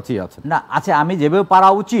কাছাকাছি আছেন। না, আচ্ছা, আমি যেভাবে পারা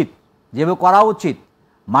উচিত, যেভাবে করা উচিত,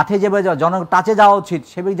 মাঠে যেভাবে জনগণ টাচে যাওয়া উচিত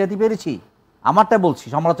সেভাবে যেতে পেরেছি। আমারটা বলছি,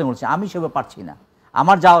 সমালোচনা করছি, আমি সেভাবে পারছি না।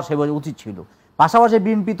 আমার যাওয়া সেভাবে উচিত ছিল। পাশাপাশি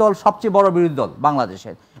বিএনপি দল সবচেয়ে বড় বিরোধী দল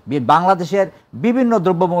বাংলাদেশের বিভিন্ন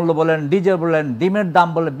দ্রব্যমূল্য বলেন, ডিজেল বলেন, ডিমের দাম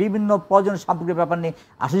বলেন, বিভিন্ন প্রয়োজনীয় সামগ্রিক ব্যাপার নিয়ে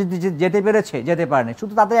আসলে যেতে পেরেছে, যেতে পারেনি।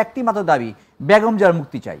 শুধু তাদের একটি মাত্র দাবি, বেগম জিয়ার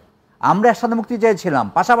মুক্তি চাই। আমরা একসাথে মুক্তি চেয়েছিলাম,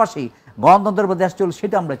 পাশাপাশি গণতন্ত্রের উপর দেশ চলছে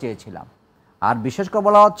সেটা আমরা চেয়েছিলাম। আর বিশেষ করে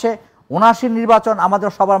বলা হচ্ছে ৭৯ নির্বাচন আমাদের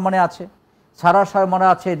সবার মনে আছে, সারা সবার মনে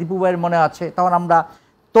আছে, দীপু ভাইয়ের মনে আছে। তখন আমরা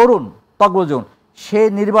তরুণ তগ্রজন, সে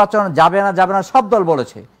নির্বাচন যাবে না সব দল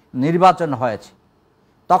বলেছে, নির্বাচন হয়েছে।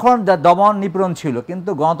 তখন দমন নিপীড়ন ছিল, কিন্তু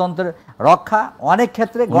গণতন্ত্রের রক্ষা অনেক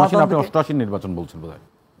ক্ষেত্রে। ৮৮ নির্বাচন বলছেন বোধহয়।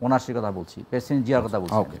 ৭৯ কথা বলছি, প্রেসিডেন্ট জিয়ার কথা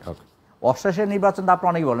বলছি। ৮৮ নির্বাচন তো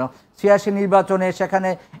আপনারা অনেকে বলেন। ৮৬ নির্বাচনে সেখানে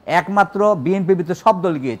একমাত্র বিএনপির ভিতরে সব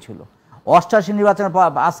দল গিয়েছিল। ৮৮ নির্বাচনে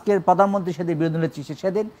আজকের প্রধানমন্ত্রী সেদিন বিরোধী নেত্রী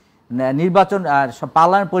সেদিন নির্বাচন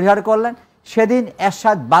পার্লামেন্ট পরিহার করলেন, সেদিন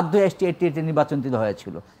এরশাদ বাধ্য এটি নির্বাচন দিতে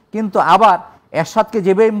হয়েছিল। কিন্তু আবার এরশাদকে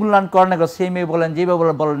যেভাবে মূল্যায়ন করেন না, সেমে বলেন,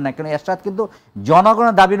 যেভাবে বলেন না কেন, এরশাদ কিন্তু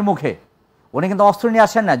জনগণের দাবির মুখে, উনি কিন্তু অস্ত্র নিয়ে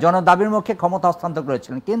আসেন না, দাবির মুখে ক্ষমতা হস্তান্তর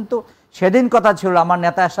করেছিলেন। কিন্তু সেদিন কথা ছিল আমার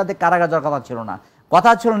নেতা এরশাদের কারাগার যাওয়ার কথা ছিল না,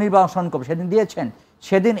 কথা ছিল নির্বাচন করবে, সেদিন দিয়েছেন।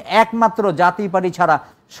 সেদিন একমাত্র জাতীয় পার্টি ছাড়া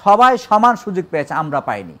সবাই সমান সুযোগ পেয়েছে, আমরা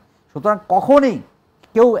পাইনি। সুতরাং কখনই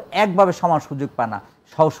কেউ একভাবে সমান সুযোগ পায় না,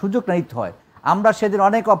 সুযোগটা নিতে হয়। আমরা সেদিন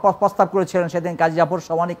অনেক প্রস্তাব করেছিলেন, সেদিন কাজী জাফর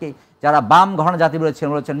সহ অনেকেই যারা বাম ঘরনা জাতি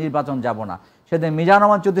বলেছেন নির্বাচন যাব না। সেদিন মিজানুর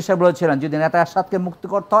রহমান চৌধুরী সাহেব বলেছিলেন যদি নেতা এরশাদকে মুক্তি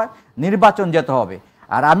করতে হয় নির্বাচন যেতে হবে।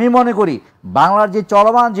 আর আমি মনে করি বাংলার যে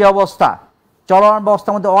চলমান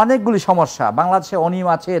ব্যবস্থার মধ্যে অনেকগুলি সমস্যা, বাংলাদেশে অনিয়ম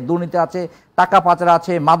আছে, দুর্নীতি আছে, টাকা পাচার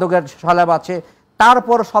আছে, মাদকের সলাপ আছে,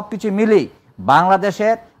 তারপর সব কিছু মিলেই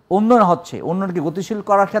বাংলাদেশের উন্নয়ন হচ্ছে। উন্নয়নকে গতিশীল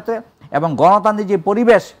করার ক্ষেত্রে এবং গণতান্ত্রিক যে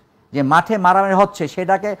পরিবেশ, যে মাঠে মারামারি হচ্ছে,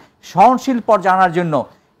 সেটাকে সহনশীল পর্যায়ে আনার জন্য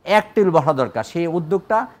একটিল বসা দরকার। সেই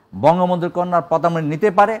উদ্যোগটা বঙ্গবন্ধু কন্যার প্রধানমন্ত্রী নিতে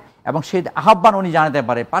পারে এবং সেই আহ্বান উনি জানাতে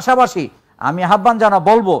পারে। পাশাপাশি আমি আহ্বান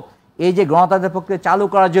বলবো এই যে গণতান্ত্রিক প্রক্রিয়া চালু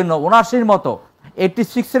করার জন্য ৭৯ মতো,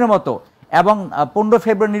 86 মতো এবং 15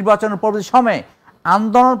 ফেব্রুয়ারি নির্বাচনের পরবর্তী সময়ে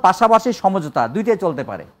আন্দোলন পাশাপাশি সমঝোতা দুইটাই চলতে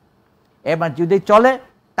পারে। এবার যদি চলে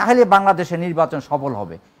তাহলে বাংলাদেশের নির্বাচন সফল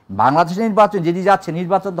হবে। বাংলাদেশের নির্বাচন যেদিকে যাচ্ছে,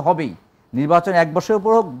 নির্বাচন তো হবেই। নির্বাচন 1 বছরের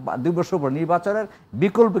উপর হোক, 2 বছরের উপর, নির্বাচনের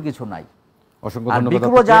বিকল্প কিছু নাই। অসংখ্য ধন্যবাদ।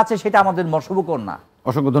 বিকল্প যা আছে সেটা আমাদের শুভকর না।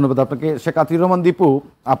 অসংখ্য ধন্যবাদ আপনাকে। শেখ আতিউর রহমান দীপু,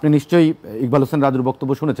 আপনি নিশ্চয়ই ইকবাল হোসেন রাজুর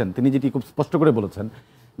বক্তব্য শুনেছেন। তিনি যেটি খুব স্পষ্ট করে বলেছেন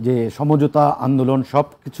যে সমঝোতা, আন্দোলন সব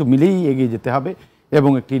কিছু মিলেই এগিয়ে যেতে হবে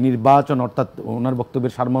এবং একটি নির্বাচন, অর্থাৎ ওনার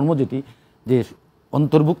বক্তব্যের সারমর্ম যেটি, যে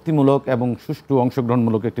অন্তর্ভুক্তিমূলক এবং সুষ্ঠু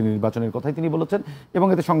অংশগ্রহণমূলক একটি নির্বাচনের কথাই তিনি বলেছেন এবং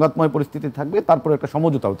এতে সংঘাতময় পরিস্থিতি থাকবে, তারপরে একটা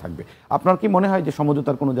সমঝোতাও থাকবে। আপনার কি মনে হয় যে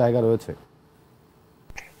সমঝোতার কোনো জায়গা রয়েছে?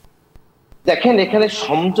 দেখেন, এখানে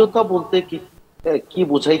সমঝোতা বলতে কি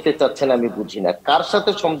বোঝাইতে চাচ্ছেন আমি বুঝি না। কার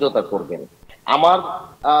সাথে সমঝোতা করবেন?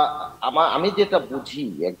 আমি যেটা বুঝি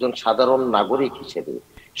একজন সাধারণ নাগরিক হিসেবে,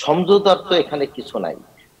 সমঝোতার তো এখানে কিছু নাই।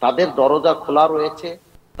 তাদের দরজা খোলা রয়েছে,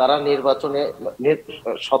 তারা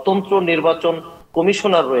স্বতন্ত্র নির্বাচন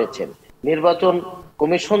কমিশনার রয়েছেন। নির্বাচন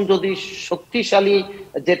কমিশন যদি শক্তিশালী,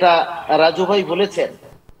 যেটা রাজু ভাই বলেছেন,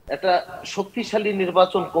 একটা শক্তিশালী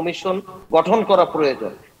নির্বাচন কমিশন গঠন করা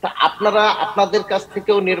প্রয়োজন। তা আপনাদের কাছ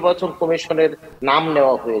থেকেও নির্বাচন কমিশনের নাম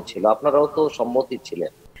নেওয়া হয়েছিল, আপনারাও তো সম্মতি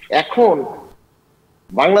ছিলেন। এখন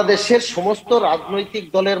বাংলাদেশের সমস্ত রাজনৈতিক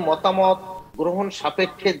দলের মতামত গ্রহণ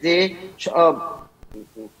সাপেক্ষে যে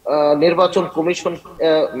নির্বাচন কমিশন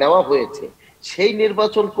নেওয়া হয়েছে, সেই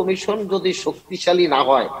নির্বাচন কমিশন যদি শক্তিশালী না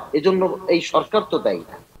হয়, এজন্য এই সরকার তো দায়ী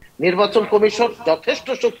না। নির্বাচন কমিশন যথেষ্ট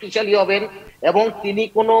শক্তিশালী হবেন এবং তিনি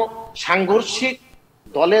কোনো সাংঘর্ষিক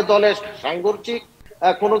দলে দলে সাংঘর্ষিক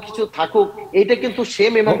কোনো কিছু থাকুক, এইটা কিন্তু সে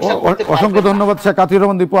মীমাংসা করতে পারবে না। অসংখ্য ধন্যবাদ শেখ আতিউর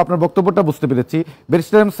রহমান দীপু, আপনার বক্তব্যটা বুঝতে পেরেছি।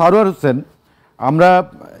 ব্যারিস্টার সারোয়ার হোসেন, আমরা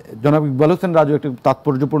জনাব ইকবাল হোসেন রাজু একটি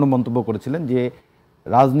তাৎপর্যপূর্ণ মন্তব্য করেছিলেন যে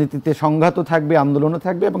রাজনীতিতে সংঘাতও থাকবে, আন্দোলনও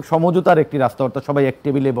থাকবে এবং সমঝোতার একটি রাস্তা, অর্থাৎ সবাই এক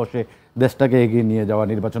টেবিলে বসে দেশটাকে এগিয়ে নিয়ে যাওয়া,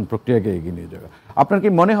 নির্বাচন প্রক্রিয়াকে এগিয়ে নিয়ে যাওয়া। আপনার কি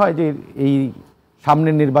মনে হয় যে এই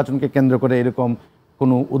সামনের নির্বাচনকে কেন্দ্র করে এরকম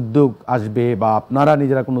কোনো উদ্যোগ আসবে বা আপনারা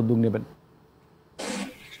নিজেরা কোনো উদ্যোগ নেবেন?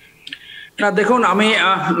 না, দেখুন, আমি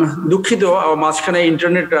দুঃখিত, মাঝখানে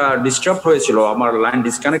ইন্টারনেট ডিস্টার্ব হয়েছিল, আমার লাইন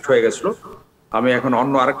ডিসকানেক্ট হয়ে গেছিল। আমি এখন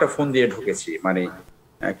অন্য আরেকটা ফোন দিয়ে ঢুকেছি, মানে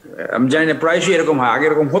আমি জানি না, প্রায়শই এরকম হয়, আগে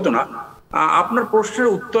এরকম হতো না। আপনার প্রশ্নের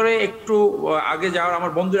উত্তরে একটু আগে যাওয়ার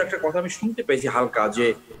আমার বন্ধুর একটা কথা আমি শুনতে পেয়েছি হালকা, যে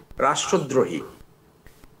রাষ্ট্রদ্রোহী।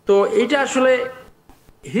 তো এটা আসলে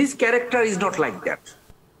his character is not like that.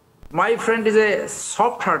 My friend is a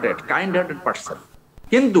soft hearted, kind hearted person,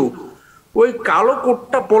 কিন্তু ওই কালো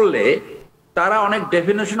কোটটা পড়লে তারা অনেক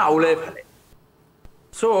ডেফিনেশন আউলে ফেলে।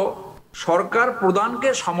 সো সরকার প্রধানকে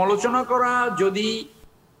সমালোচনা করা যদি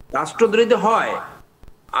রাষ্ট্রদ্রোহী হয়,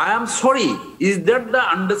 I am sorry, is that the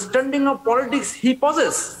understanding of politics he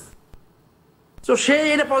possess? So সে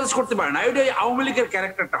এটা পজেস করতে পারে না, এটা আওয়ামী লীগের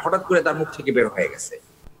ক্যারেক্টারটা হঠাৎ করে তার মুখ থেকে বের হয়ে গেছে।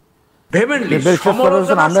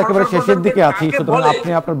 আমরা একেবারে শেষের দিকে আছি, সুতরাং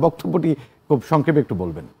আপনি আপনার বক্তব্যটি খুব সংক্ষেপে একটু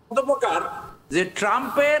বলবেন। যে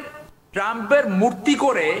ট্রাম্পের মূর্তি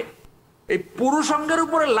করে এই পুরুষঙ্গের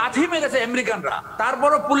উপরে লাথি মেরেছে আমেরিকানরা,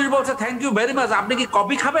 তারপরও পুলিশ বলছে থ্যাংক ইউ ভেরি মাচ, আপনি কি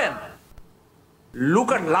কপি খাবেন? Look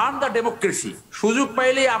and learn the democracy. সুযোগ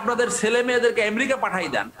পাইলেই আপনাদের ছেলে মেয়েদেরকে আমেরিকা পাঠাই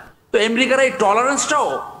দেন, তো আমেরিকার এই টলারেন্সটাও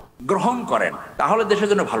গ্রহণ করেন, তাহলে দেশের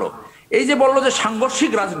জন্য ভালো। এই যে বললো যে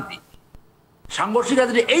সাংঘর্ষিক রাজনীতি,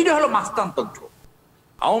 এইটা হলো মাস্তানতন্ত্র।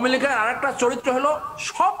 আওয়ামী লীগের আর একটা চরিত্র হলো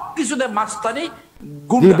সবকিছুতে মাস্তানি।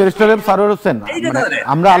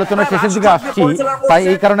 আমরা আলোচনা শেষের দিকে আসছি, তাই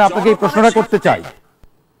এই কারণে আপনাকে এই প্রশ্নটা করতে চাই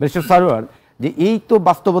ব্যারিস্টার সারোয়ার, যে এই তো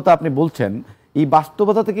বাস্তবতা আপনি বলছেন, এই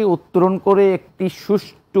বাস্তবতা থেকে উত্তরণ করে একটি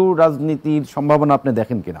সুষ্ঠু রাজনীতির সম্ভাবনা আপনি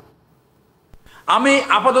দেখেন কিনা? আমি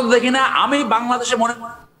আপাতত দেখি না। আমি বাংলাদেশে মনে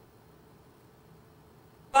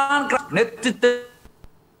নেতৃত্বে।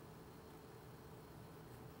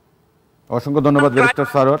 অসংখ্য ধন্যবাদ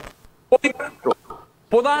ব্যারিস্টার সারোয়ার।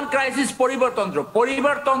 প্রধান ক্রাইসিস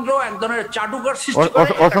পরিবারতন্ত্র এক ধরনের চাটুকার সৃষ্টি।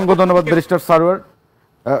 অসংখ্য ধন্যবাদ ব্যারিস্টার সারোয়ার।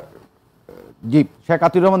 জি, শেখ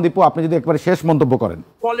আতিউর রহমান দীপু, আপনি যদি একবারে শেষ মন্তব্য করেন।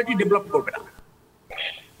 কোয়ালিটি ডেভেলপ করবে না।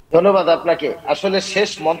 ধন্যবাদ আপনাকে। আসলে শেষ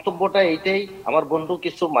মন্তব্যটা এইটাই, আমার বন্ধু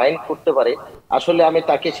কিছু মাইন্ড করতে পারে, আসলে আমি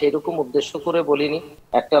তাকে সেই রকম উদ্দেশ্য করে বলিনি।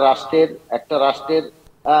 একটা রাষ্ট্রের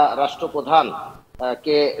রাষ্ট্রপ্রধান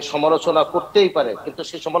কে সমালোচনা করতেই পারে, কিন্তু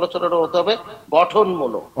সেই সমালোচনাটা হতে হবে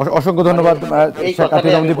গঠনমূলক। অসংখ্য ধন্যবাদ শেখ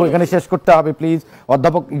আতিউর রহমান দীপু, এখানে শেষ করতে হবে প্লিজ।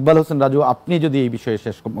 অধ্যাপক ইকবাল হোসেন রাজু, আপনি যদি এই বিষয়ে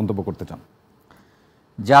শেষ মন্তব্য করতে চান।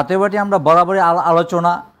 জাতীয় পার্টি আমরা বরাবরই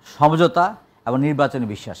আলোচনা, সমঝোতা এবং নির্বাচনে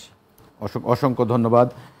বিশ্বাসী। অসংখ্য ধন্যবাদ।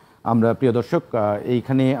 আমরা প্রিয় দর্শক,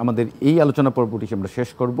 এইখানে আমাদের এই আলোচনা পর্বটি আমরা শেষ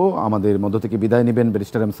করব। আমাদের মধ্য থেকে বিদায় নেবেন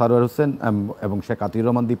ব্যারিস্টার এম সারোয়ার হোসেন এবং শেখ আতিউর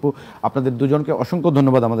রহমান দীপু। আপনাদের দুজনকে অসংখ্য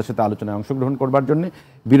ধন্যবাদ আমাদের সাথে আলোচনায় অংশগ্রহণ করবার জন্য।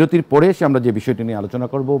 বিরতির পরে এসে আমরা যে বিষয়টি নিয়ে আলোচনা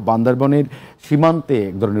করব, বান্দরবনের সীমান্তে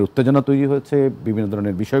এক ধরনের উত্তেজনা তৈরি হয়েছে, বিভিন্ন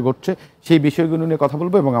ধরনের বিষয় ঘটছে, সেই বিষয়গুলো নিয়ে কথা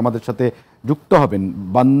বলবো এবং আমাদের সাথে যুক্ত হবেন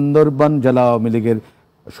বান্দরবান জেলা আওয়ামী লীগের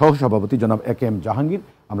সহসভাপতি জনাব এ.কে.এম. জাহাঙ্গীর।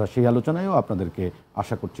 আমরা সেই আলোচনায়ও আপনাদেরকে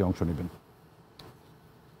আশা করছি অংশ নেবেন।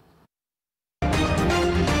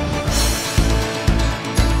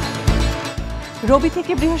 রবি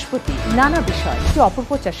থেকে বৃহস্পতি নানা বিষয় যে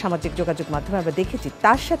অপপ্রচার সামাজিক যোগাযোগ মাধ্যমে আমরা দেখেছি,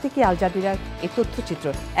 তার সাথে কি আল জাজিরার এই তথ্যচিত্র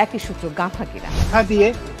একই সূত্র গাঁথা কিনা? দিয়ে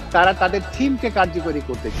তারা তাদের থিমকে কার্যকরী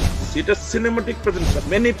করতে চায়। এটা সিনেমাটিক প্রেজেন্টেশন,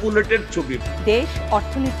 ম্যানিপুলেটেড ছবি। দেশ,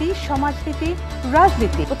 অর্থনীতি, সমাজনীতি,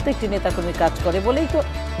 রাজনীতি প্রত্যেকটি নেতাকর্মী কাজ করে বলেই তো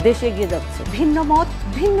দেশ এগিয়ে যাচ্ছে। ভিন্ন মত,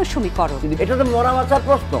 ভিন্ন সমীকরণ, এটা তো মরা মাছার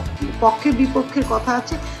প্রশ্ন। পক্ষে বিপক্ষের কথা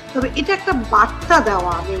আছে, তবে এটা একটা বার্তা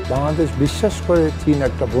দেওয়া। বাংলাদেশ বিশ্বাস করে চীন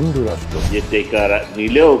একটা বন্ধু রাষ্ট্র। যে টেকা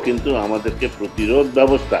নিলেও কিন্তু আমাদেরকে প্রতিরোধ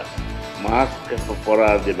ব্যবস্থা মাস্ক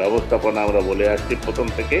পরার যে ব্যবস্থাপনা আমরা বলে আসছি প্রথম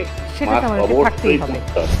থেকে, সেটা মাস্ক আমাদের অবশ্যই থাকতেই হবে।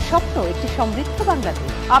 পরতে হবে। স্বপ্ন একটি সমৃদ্ধ বাংলাদেশ।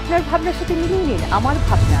 আপনার ভাবনার সাথে মিলিয়ে নিন আমার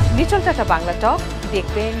ভাবনা। নিচল টাটা বাংলা টক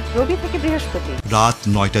দেখবেন রবি থেকে বৃহস্পতি রাত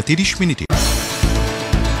 9টা 30 মিনিটে।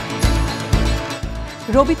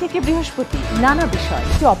 রবি থেকে বৃহস্পতি নানা বিষয়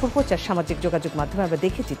যে অপপ্রচার সামাজিক যোগাযোগ মাধ্যমে আমরা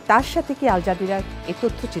দেখেছি, তার সাথে কি আল জাজিরার এই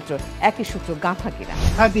তথ্যচিত্র একই সূত্র গাঁথা কিনা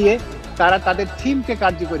দিয়ে তারা তাদের থিমকে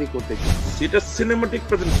কার্যকরী করতে চায়। সেটা সিনেমাটিক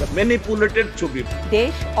প্রেজেন্টেশন, ম্যানিপুলেটেড ছবি।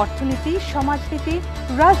 দেশ, অর্থনীতি, সমাজনীতি,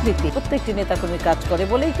 রাজনীতি প্রত্যেকটি নেতাকর্মী কাজ করে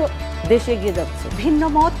বলেই তো দেশ এগিয়ে যাচ্ছে। ভিন্ন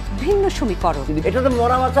মত, ভিন্ন সমীকরণ, এটা তো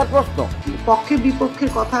মরা মাচার প্রশ্ন। পক্ষে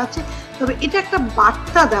বিপক্ষের কথা আছে, তবে এটা একটা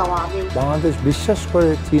বার্তা দেওয়া। বাংলাদেশ বিশ্বাস করে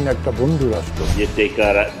চীন একটা বন্ধু রাষ্ট্র। যে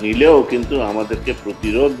টেকার নিলেও কিন্তু আমাদেরকে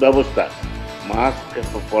প্রতিরোধ ব্যবস্থা, মাস্ক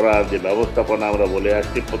পরার যে ব্যবস্থাপনা আমরা বলে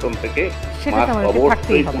আসছি প্রথম থেকে, সেটা মাস্ক আমাদের অবশ্যই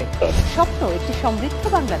থাকতেই হবে। পরতে হবে। স্বপ্ন একটি সমৃদ্ধ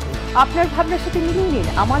বাংলাদেশ। আপনার ভাবনার সাথে মিলিয়ে নিন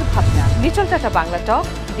আমার ভাবনা। নিচল টাটা বাংলা টক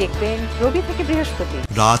দেখবেন রবি থেকে বৃহস্পতি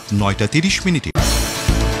রাত 9টা 30 মিনিটে।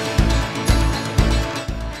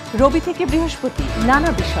 রবি থেকে বৃহস্পতি নানা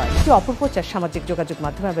বিষয় যে অপপ্রচার সামাজিক যোগাযোগ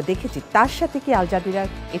মাধ্যমে আমরা দেখেছি, তার সাথে কি আল জাজিরার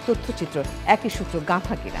এই তথ্যচিত্র একই সূত্র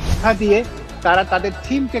গাঁথা কিনা দিয়ে তারা তাদের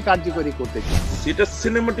থিমকে কার্যকরী করতে চায়। সেটা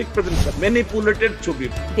সিনেমাটিক প্রেজেন্টেশন, ম্যানিপুলেটেড ছবি।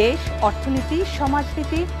 দেশ, অর্থনীতি,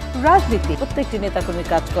 সমাজনীতি, রাজনীতি প্রত্যেকটি নেতাকর্মী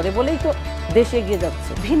কাজ করে বলেই তো দেশ এগিয়ে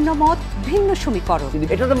যাচ্ছে। ভিন্ন মত, ভিন্ন সমীকরণ,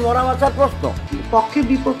 এটা তো মরা মাচার প্রশ্ন। পক্ষে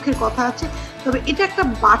বিপক্ষের কথা আছে, তবে এটা একটা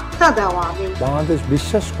বার্তা দেওয়া। বাংলাদেশ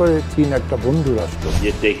বিশ্বাস করে চীন একটা বন্ধু রাষ্ট্র।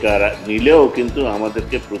 যে টেকার নিলেও কিন্তু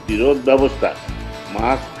আমাদেরকে প্রতিরোধ ব্যবস্থা,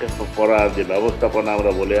 মাস্ক পরার যে ব্যবস্থাপনা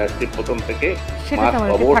আমরা বলে আসছি প্রথম থেকে, সেটা মাস্ক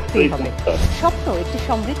আমাদের অবশ্যই থাকতেই হবে। পরতে হবে। স্বপ্ন একটি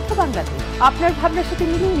সমৃদ্ধ বাংলাদেশ। আপনার ভাবনার সাথে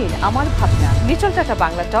মিলিয়ে নিন আমার ভাবনা। নিচল টাটা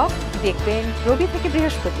বাংলা টক দেখবেন রবি থেকে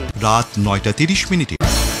বৃহস্পতি রাত 9টা 30 মিনিটে।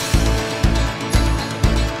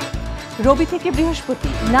 রবি থেকে বৃহস্পতি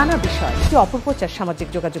নানা বিষয় যে অপপ্রচার সামাজিক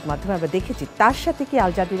যোগাযোগ মাধ্যমে আমরা দেখেছি, তার সাথে কি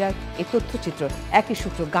আল জাজিরার এই তথ্যচিত্র একই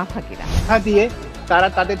সূত্র গাঁথা কিনা দিয়ে তারা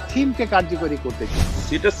তাদের থিমকে কার্যকরী করতে চায়।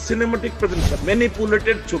 সেটা সিনেমাটিক প্রেজেন্টেশন,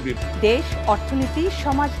 ম্যানিপুলেটেড ছবি। দেশ, অর্থনীতি,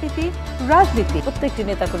 সমাজনীতি, রাজনীতি প্রত্যেকটি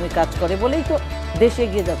নেতাকর্মী কাজ করে বলেই তো দেশ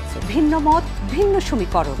এগিয়ে যাচ্ছে। ভিন্ন মত, ভিন্ন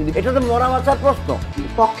সমীকরণ, এটা তো মরা মাচার প্রশ্ন।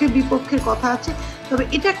 পক্ষে বিপক্ষের কথা আছে, তবে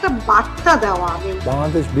এটা একটা বার্তা দেওয়া।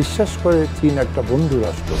 বাংলাদেশ বিশ্বাস করে চীন একটা বন্ধু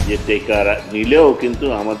রাষ্ট্র। যে টেকার নিলেও কিন্তু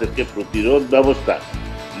আমাদেরকে প্রতিরোধ ব্যবস্থা,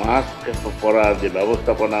 মাস্ক পরার যে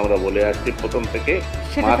ব্যবস্থাপনা আমরা বলে আসছি প্রথম থেকে,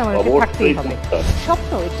 সেটা মাস্ক আমাদের অবশ্যই থাকতেই হবে। পরতে হবে।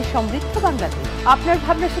 স্বপ্ন একটি সমৃদ্ধ বাংলাদেশ। আপনার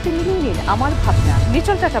ভাবনার সাথে মিলিয়ে নিন আমার ভাবনা।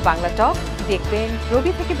 নিচল টাটা বাংলা টক দেখবেন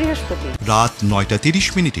রবি থেকে বৃহস্পতি রাত 9টা 30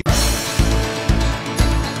 মিনিটে।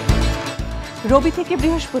 রবি থেকে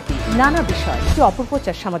বৃহস্পতি নানা বিষয় যে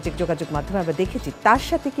অপপ্রচার সামাজিক যোগাযোগ মাধ্যমে আমরা দেখেছি, তার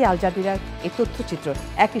সাথে কি আল জাজিরার এই তথ্যচিত্র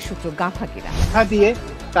একই সূত্র গাঁথা কিনা দিয়ে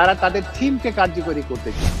তারা তাদের থিমকে কার্যকরী করতে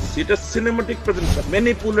চায়। সেটা সিনেমাটিক প্রেজেন্টেশন,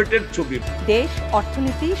 ম্যানিপুলেটেড ছবি। দেশ,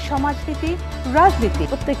 অর্থনীতি, সমাজনীতি, রাজনীতি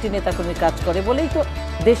প্রত্যেকটি নেতাকর্মী কাজ করে বলেই তো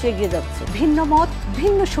দেশ এগিয়ে যাচ্ছে। ভিন্ন মত,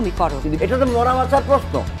 ভিন্ন সমীকরণ, এটা তো মরা মাচার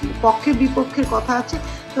প্রশ্ন। পক্ষে বিপক্ষের কথা আছে,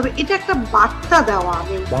 তবে এটা একটা বার্তা দেওয়া।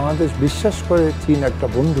 বাংলাদেশ বিশ্বাস করে চীন একটা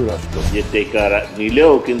বন্ধু রাষ্ট্র। যে টেকার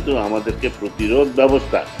নিলেও কিন্তু আমাদেরকে প্রতিরোধ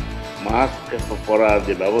ব্যবস্থা, মাস্ক পরার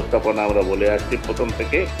যে ব্যবস্থাপনা আমরা বলে আসছি প্রথম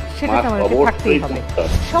থেকে, সেটা মাস্ক আমাদের অবশ্যই থাকতেই হবে। পরতে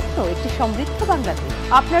হবে। স্বপ্ন একটি সমৃদ্ধ বাংলাদেশ।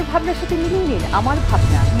 আপনার ভাবনার সাথে মিলিয়ে নিন আমার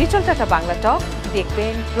ভাবনা। নিচল টাটা বাংলা টক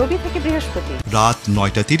দেখবেন রবি থেকে বৃহস্পতি রাত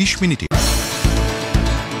 9টা 30 মিনিটে।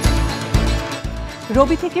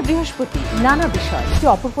 রবি থেকে বৃহস্পতি নানা বিষয় যে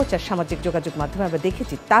অপপ্রচার সামাজিক যোগাযোগ মাধ্যমে আমরা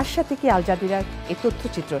দেখেছি, তার সাথে কি আল জাজিরার এই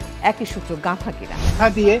তথ্যচিত্র একই সূত্র গাঁথা কিনা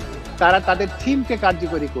দিয়ে তারা তাদের থিমকে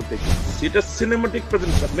কার্যকরী করতে চায়। সেটা সিনেমাটিক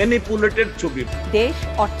প্রেজেন্টেশন, ম্যানিপুলেটেড ছবি। দেশ,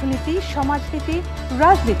 অর্থনীতি, সমাজনীতি,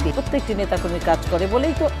 রাজনীতি প্রত্যেকটি নেতাকর্মী কাজ করে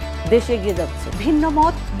বলেই তো দেশ এগিয়ে যাচ্ছে। ভিন্ন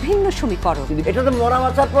মত, ভিন্ন সমীকরণ, এটা তো মরা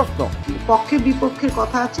মাচার প্রশ্ন। পক্ষে বিপক্ষের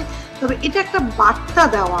কথা আছে, তবে এটা একটা বার্তা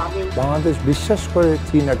দেওয়া। বাংলাদেশ বিশ্বাস করে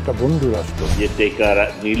চীন একটা বন্ধু রাষ্ট্র। যে টেকার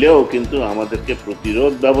নিলেও কিন্তু আমাদেরকে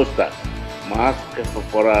প্রতিরোধ ব্যবস্থা, মাস্ক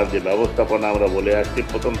পরার যে ব্যবস্থাপনা আমরা বলে আসছি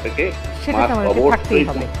প্রথম থেকে, সেটা মাস্ক আমাদের অবশ্যই থাকতেই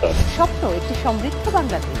হবে। পরতে হবে। স্বপ্ন একটি সমৃদ্ধ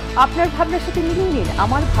বাংলাদেশ। আপনার ভাবনার সাথে মিলিয়ে নিন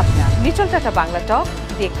আমার ভাবনা। নিচল টাটা বাংলা টক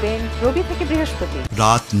দেখবেন রবি থেকে বৃহস্পতি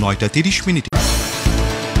রাত 9টা 30 মিনিটে।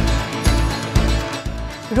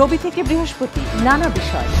 রবি থেকে বৃহস্পতি নানা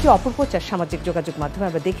বিষয় যে অপপ্রচার সামাজিক যোগাযোগ মাধ্যমে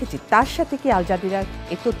আমরা দেখেছি, তার সাথে কি আল জাজিরার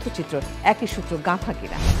এই তথ্যচিত্র একই সূত্র গাঁথা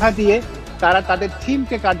কিনা দিয়ে তারা তাদের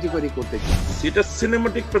থিমকে কার্যকরী করতে চায়। সেটা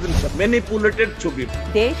সিনেমাটিক প্রেজেন্টেশন, ম্যানিপুলেটেড ছবি।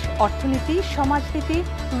 দেশ, অর্থনীতি, সমাজনীতি,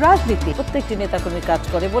 রাজনীতি প্রত্যেকটি নেতাকর্মী কাজ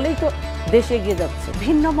করে বলেই তো দেশ এগিয়ে যাচ্ছে।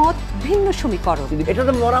 ভিন্ন মত, ভিন্ন সমীকরণ, এটা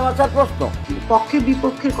তো মরা মাচার প্রশ্ন। পক্ষে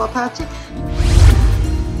বিপক্ষের কথা আছে,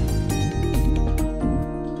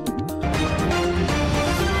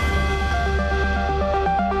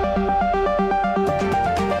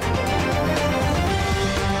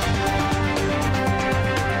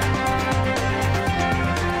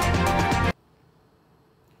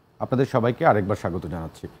 আপনাদের সবাইকে আরেকবার স্বাগত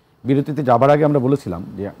জানাচ্ছি। বিরতিতে যাবার আগে আমরা বলেছিলাম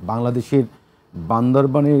যে বাংলাদেশের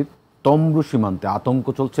বান্দরবানের তমরু সীমান্তে আতঙ্ক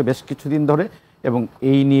চলছে বেশ কিছুদিন ধরে, এবং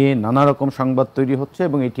এই নিয়ে নানা রকম সংবাদ তৈরি হচ্ছে,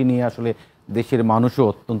 এবং এটি নিয়ে আসলে দেশের মানুষও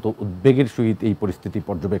অত্যন্ত উদ্বেগের সহিত এই পরিস্থিতি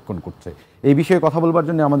পর্যবেক্ষণ করছে। এই বিষয়ে কথা বলবার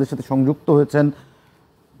জন্য আমাদের সাথে সংযুক্ত হয়েছেন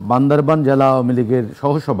বান্দরবান জেলা আওয়ামী লীগের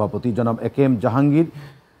সহসভাপতি জনাব একেএম জাহাঙ্গীর।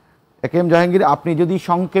 একেএম জাহাঙ্গীর, আপনি যদি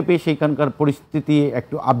সংক্ষেপে সেইখানকার পরিস্থিতি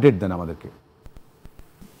একটু আপডেট দেন আমাদেরকে।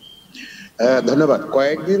 ধন্যবাদ।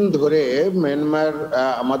 কয়েকদিন ধরে মিয়ানমার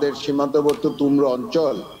আমাদের সীমান্তবর্তী তুমরু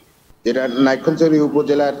অঞ্চল, যেটা নাইক্ষ্যংছড়ি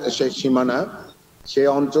উপজেলার সেই সীমানা, সেই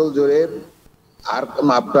অঞ্চল জুড়ে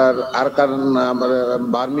আরকান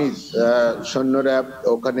বার্মিজ সৈন্যরা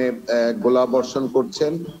ওখানে গোলা বর্ষণ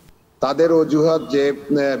করছেন। তাদের অজুহাত যে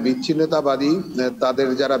বিচ্ছিন্নতাবাদী, তাদের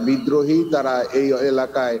যারা বিদ্রোহী, তারা এই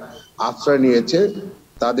এলাকায় আশ্রয় নিয়েছে,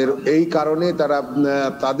 তাদের এই কারণে তারা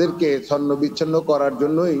তাদেরকে ছন্ন বিচ্ছিন্ন করার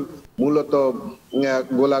জন্যই মূলত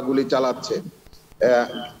গোলাগুলি চালাচ্ছে।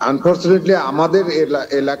 আনফর্চুনেটলি আমাদের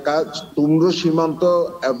এলাকা তুমরু সীমান্ত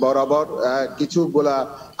বরাবর কিছু গোলা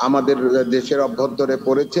আমাদের দেশের অভ্যন্তরে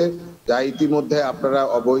পড়েছে, যা ইতিমধ্যে আপনারা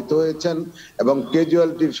অবহিত হয়েছেন, এবং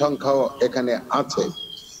ক্যাজুয়ালিটির সংখ্যাও এখানে আছে।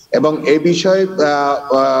 এবং এই বিষয়ে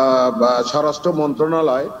স্বরাষ্ট্র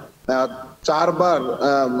মন্ত্রণালয় 4 বার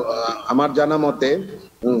আমার জানা মতে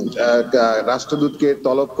রাষ্ট্রদূতকে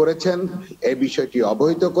তলব করেছেন, এই বিষয়টি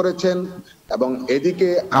অবহিত করেছেন। এবং এদিকে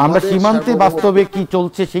আমরা সীমান্তে বাস্তবে কি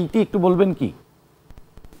চলছে সেইটি একটু বলবেন কি?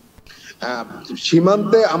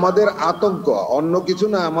 সীমান্তে আমাদের আতঙ্ক, অন্য কিছু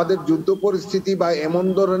না, আমাদের যুদ্ধ পরিস্থিতি বা এমন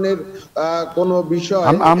ধরনের কোনো বিষয়।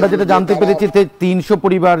 আমরা যেটা জানতে পেরেছি 300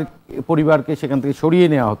 পরিবারকে সেখান থেকে সরিয়ে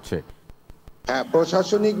নেওয়া হচ্ছে। হ্যাঁ,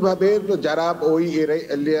 প্রশাসনিক ভাবে যারা ওই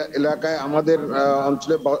এলাকায় আমাদের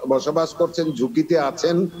অঞ্চলে বসবাস করছেন, ঝুঁকিতে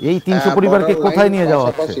আছেন, এই 300 পরিবারকে কোথায় নিয়ে যাওয়া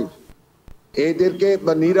হচ্ছে? এদেরকে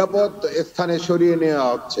নিরাপদ স্থানে সরিয়ে নেওয়া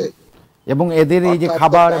হচ্ছে। এবং এদের এই যে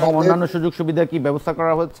খাবার এবং অন্যান্য সুযোগ সুবিধা কি ব্যবস্থা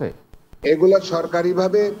করা হচ্ছে? এগুলো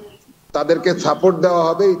সরকারিভাবে তাদেরকে সাপোর্ট দেওয়া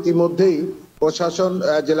হবে। ইতিমধ্যেই প্রশাসন,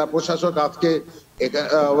 জেলা প্রশাসক আজকে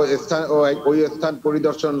ওই স্থান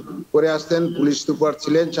পরিদর্শন করে আসছেন, পুলিশ সুপার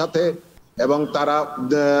ছিলেন সাথে, এবং তারা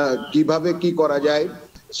কিভাবে কি করা যায়,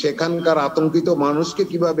 সেখানকার আতঙ্কিত মানুষকে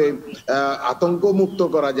কিভাবে আতঙ্ক মুক্ত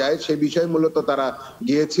করা যায় সে বিষয়ে মূলত তারা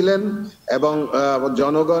গিয়েছিলেন। এবং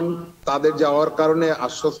জনগণ তাদের যাওয়ার কারণে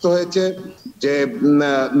আশ্বস্ত হয়েছে যে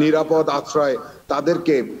নিরাপদ আশ্রয়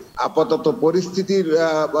তাদেরকে আপাতত পরিস্থিতির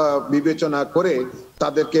বিবেচনা করে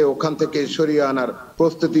তাদেরকে ওখান থেকে সরিয়ে আনার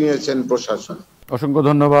প্রস্তুতি নিয়েছেন প্রশাসন। অসংখ্য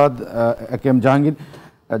ধন্যবাদ একেএম জাহাঙ্গীর।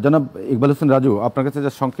 জনাব ইকবাল হোসেন রাজু, আপনার কাছে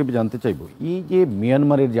যা সংক্ষেপে জানতে চাইব, এই যে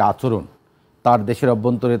মিয়ানমারের যে আচরণ, তার দেশের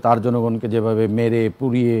অভ্যন্তরে তার জনগণকে যেভাবে মেরে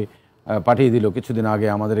পুড়িয়ে পাঠিয়ে দিল, কিছুদিন আগে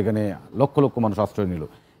আমাদের এখানে লক্ষ লক্ষ মানুষ আশ্রয় নিল,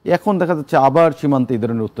 এখন দেখা যাচ্ছে আবার সীমান্তে এই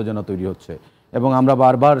ধরনের উত্তেজনা তৈরি হচ্ছে, এবং আমরা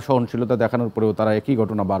বারবার সহনশীলতা দেখানোর পরেও তারা একই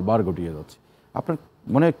ঘটনা বারবার ঘটিয়ে যাচ্ছে। আপনার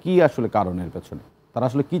মনে হয় কি আসলে কারণের পেছনে, তারা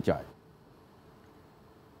আসলে কি চায়?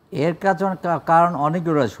 এর কারণ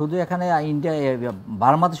অনেকগুলো রয়েছে। শুধু এখানে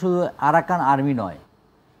বার্মাতে শুধু আরাকান আর্মি নয়,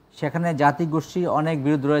 সেখানে জাতিগোষ্ঠী অনেক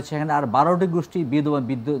বিরোধ রয়েছে। এখানে আর 12টি গোষ্ঠী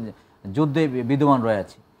যুদ্ধে বিদ্যমান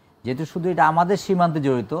রয়েছে। যেহেতু শুধু এটা আমাদের সীমান্তে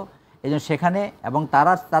জড়িত, এই জন্য সেখানে, এবং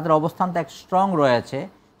তাদের অবস্থানটা এক স্ট্রং রয়েছে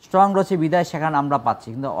বিদায় সেখানে আমরা পাচ্ছি।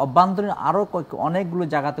 কিন্তু অভ্যন্তরীণ আরও অনেকগুলো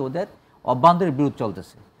জায়গাতে ওদের অভ্যন্তরীণ বিরোধ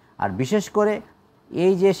চলতেছে। আর বিশেষ করে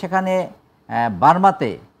এই যে সেখানে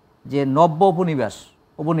বার্মাতে যে নব্য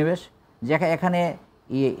উপনিবেশ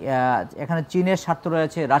এখানে চীনের স্বার্থ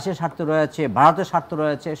রয়েছে, রাশিয়ার স্বার্থ রয়েছে, ভারতের স্বার্থ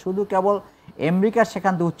রয়েছে, শুধু কেবল আমেরিকার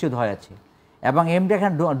সেখান থেকে উচ্ছেদ হয়েছে, এবং আমেরিকা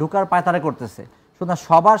এখানে ঢুকার পায়তারা করতেছে। সুতরাং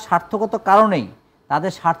সবার স্বার্থগত কারণেই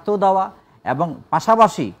তাদের স্বার্থ দেওয়া, এবং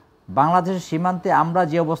পাশাপাশি বাংলাদেশের সীমান্তে আমরা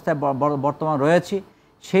যে অবস্থায় বর্তমান রয়েছি,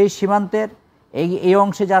 সেই সীমান্তের এই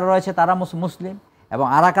অংশে যারা রয়েছে তারা মুসলিম, এবং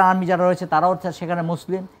আরাকান আর্মি যারা রয়েছে তারাও সেখানে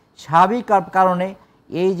মুসলিম। স্বাভাবিক কারণে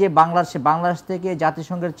এই যে বাংলাদেশ থেকে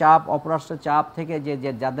জাতিসংঘের চাপ, অপরাষ্ট্রের চাপ থেকে যে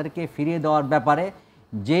যাদেরকে ফিরিয়ে দেওয়ার ব্যাপারে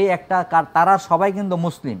যে একটা, তারা সবাই কিন্তু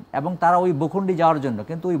মুসলিম, এবং তারা ওই ভূখণ্ডে যাওয়ার জন্য,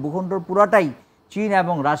 কিন্তু ওই ভূখণ্ডর পুরাটাই চীন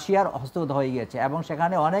এবং রাশিয়ার হস্তগত হয়ে গিয়েছে, এবং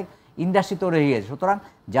সেখানে অনেক ইন্ডাস্ট্রি তৈরি হয়ে গেছে। সুতরাং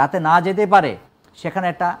যাতে না যেতে পারে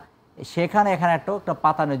এখানে একটা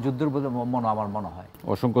পাতানের যুদ্ধের বলে আমার মনে হয়।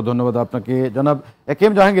 অসংখ্য ধন্যবাদ আপনাকে জনাব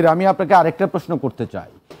একেএম জাহাঙ্গীর। আমি আপনাকে আরেকটা প্রশ্ন করতে চাই।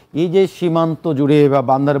 এই যে সীমান্ত জুড়ে বা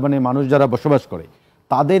বান্দরবানে মানুষ যারা বসবাস করে,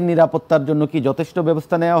 তাদের নিরাপত্তার জন্য কি যথেষ্ট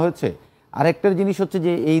ব্যবস্থা নেওয়া হয়েছে? আরেকটা জিনিস হচ্ছে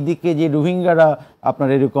যে এই দিকে যে রোহিঙ্গারা আপনার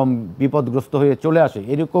এরকম বিপদগ্রস্ত হয়ে চলে আসে,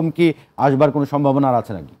 এরকম কি আসবার কোনো সম্ভাবনা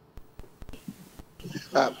আছে নাকি?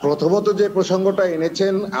 প্রথমত যে প্রসঙ্গটা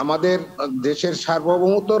এনেছেন, আমাদের দেশের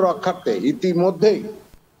সার্বভৌমত্ব রক্ষার্থে ইতিমধ্যেই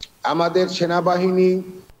আমাদের সেনাবাহিনী,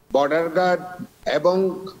 বর্ডার গার্ড, এবং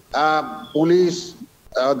পুলিশ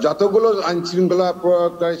যতগুলো আইন শৃঙ্খলা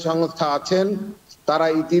প্রয়োগকারী সংস্থা আছেন তারা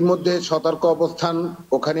ইতিমধ্যে সতর্ক অবস্থান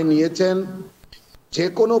ওখানে নিয়েছেন। যে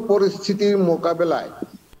কোনো পরিস্থিতির মোকাবেলায়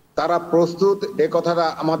তারা প্রস্তুত, এ কথাটা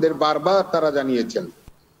আমাদের বারবার তারা জানিয়েছেন।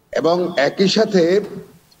 এবং একই সাথে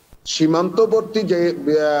সীমান্তবর্তী যে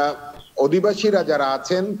অধিবাসীরা যারা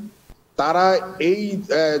আছেন তারা এই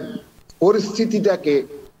পরিস্থিতিটাকে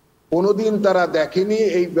কোনোদিন তারা দেখেনি,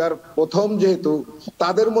 এইবার প্রথম যেহেতু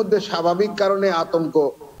তাদের মধ্যে স্বাভাবিক কারণে আতঙ্ক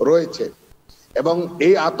রয়েছে এবং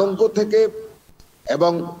এই আতঙ্ক থেকে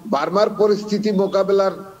এবং বার্মার পরিস্থিতি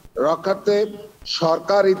মোকাবেলার রক্ষার্থে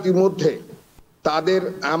সরকার ইতিমধ্যে তাদের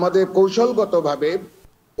আমাদের কৌশলগতভাবে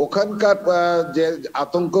ওখানকার যে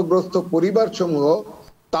আতঙ্কগ্রস্ত পরিবার সমূহ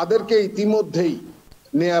তাদেরকে ইতিমধ্যেই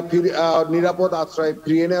নিরাপদ আশ্রয়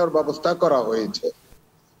ফিরিয়ে নেওয়ার ব্যবস্থা করা হয়েছে।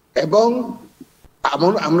 এবং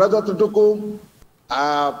আমরা যতটুকু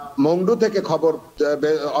মংডু থেকে খবর,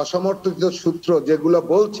 অসমর্থিত সূত্র যেগুলো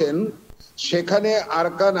বলছেন, সেখানে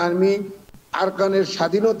আরকানের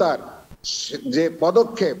স্বাধীনতার যে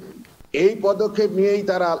পদক্ষেপ, এই পদক্ষেপ নিয়েই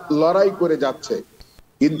তারা লড়াই করে যাচ্ছে।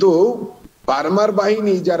 কিন্তু বার্মার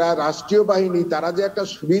বাহিনী, যারা রাষ্ট্রীয় বাহিনী, তারা যে একটা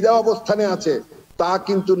সুবিধা অবস্থানে আছে তা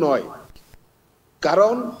কিন্তু নয়।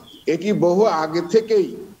 কারণ এটি বহু আগে থেকেই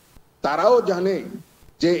তারাও জানে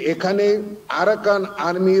যে এখানে আরাকান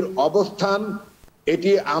আর্মির অবস্থান,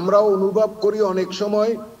 এটি আমরাও অনুভব করি অনেক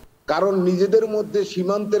সময়, কারণ নিজেদের মধ্যে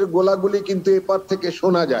সীমান্তের গোলাগুলি কিন্তু এপার থেকে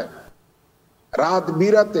শোনা যায় রাত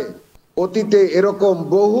বিরাতে। অতীতে এরকম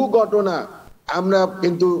বহু ঘটনা আমরা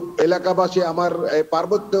কিন্তু এলাকাবাসী, আমার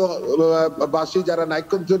পার্বত্যবাসী যারা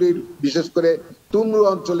নাইক্ষ্যংছড়ির, বিশেষ করে তুমরু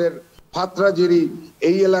অঞ্চলের ফাত্রাজিরি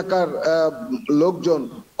এই এলাকার লোকজন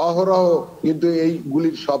অহরহ কিন্তু এই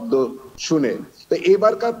গুলির শব্দ শুনে। তো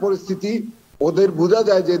এবারকার পরিস্থিতি ওদের বোঝা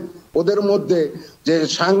যায় যে ওদের মধ্যে যে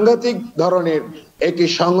সাংঘাতিক ধরনের একটি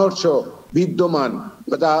সংঘর্ষ বিদ্যমান,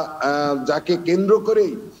 যাকে কেন্দ্র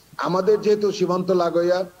করেই আমাদের যেহেতু সীমান্ত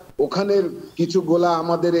লাগোয়া, ওখানের কিছু গোলা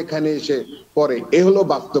আমাদের এখানে এসে পড়ে। এ হলো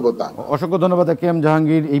বাস্তবতা। অসংখ্য ধন্যবাদ একেএম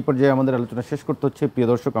জাহাঙ্গীর। এই পর্যায়ে আমাদের আলোচনা শেষ করতে হচ্ছে। প্রিয়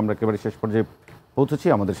দর্শক, আমরা একেবারে শেষ পর্যায়ে পৌঁছেছি।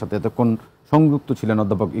 আমাদের সাথে এতক্ষণ সংযুক্ত ছিলেন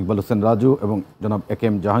অধ্যাপক ইকবাল হোসেন রাজু এবং জনাব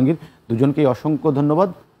একেএম জাহাঙ্গীর। দুজনকেই অসংখ্য ধন্যবাদ।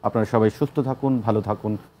 আপনারা সবাই সুস্থ থাকুন, ভালো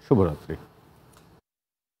থাকুন। শুভরাত্রি।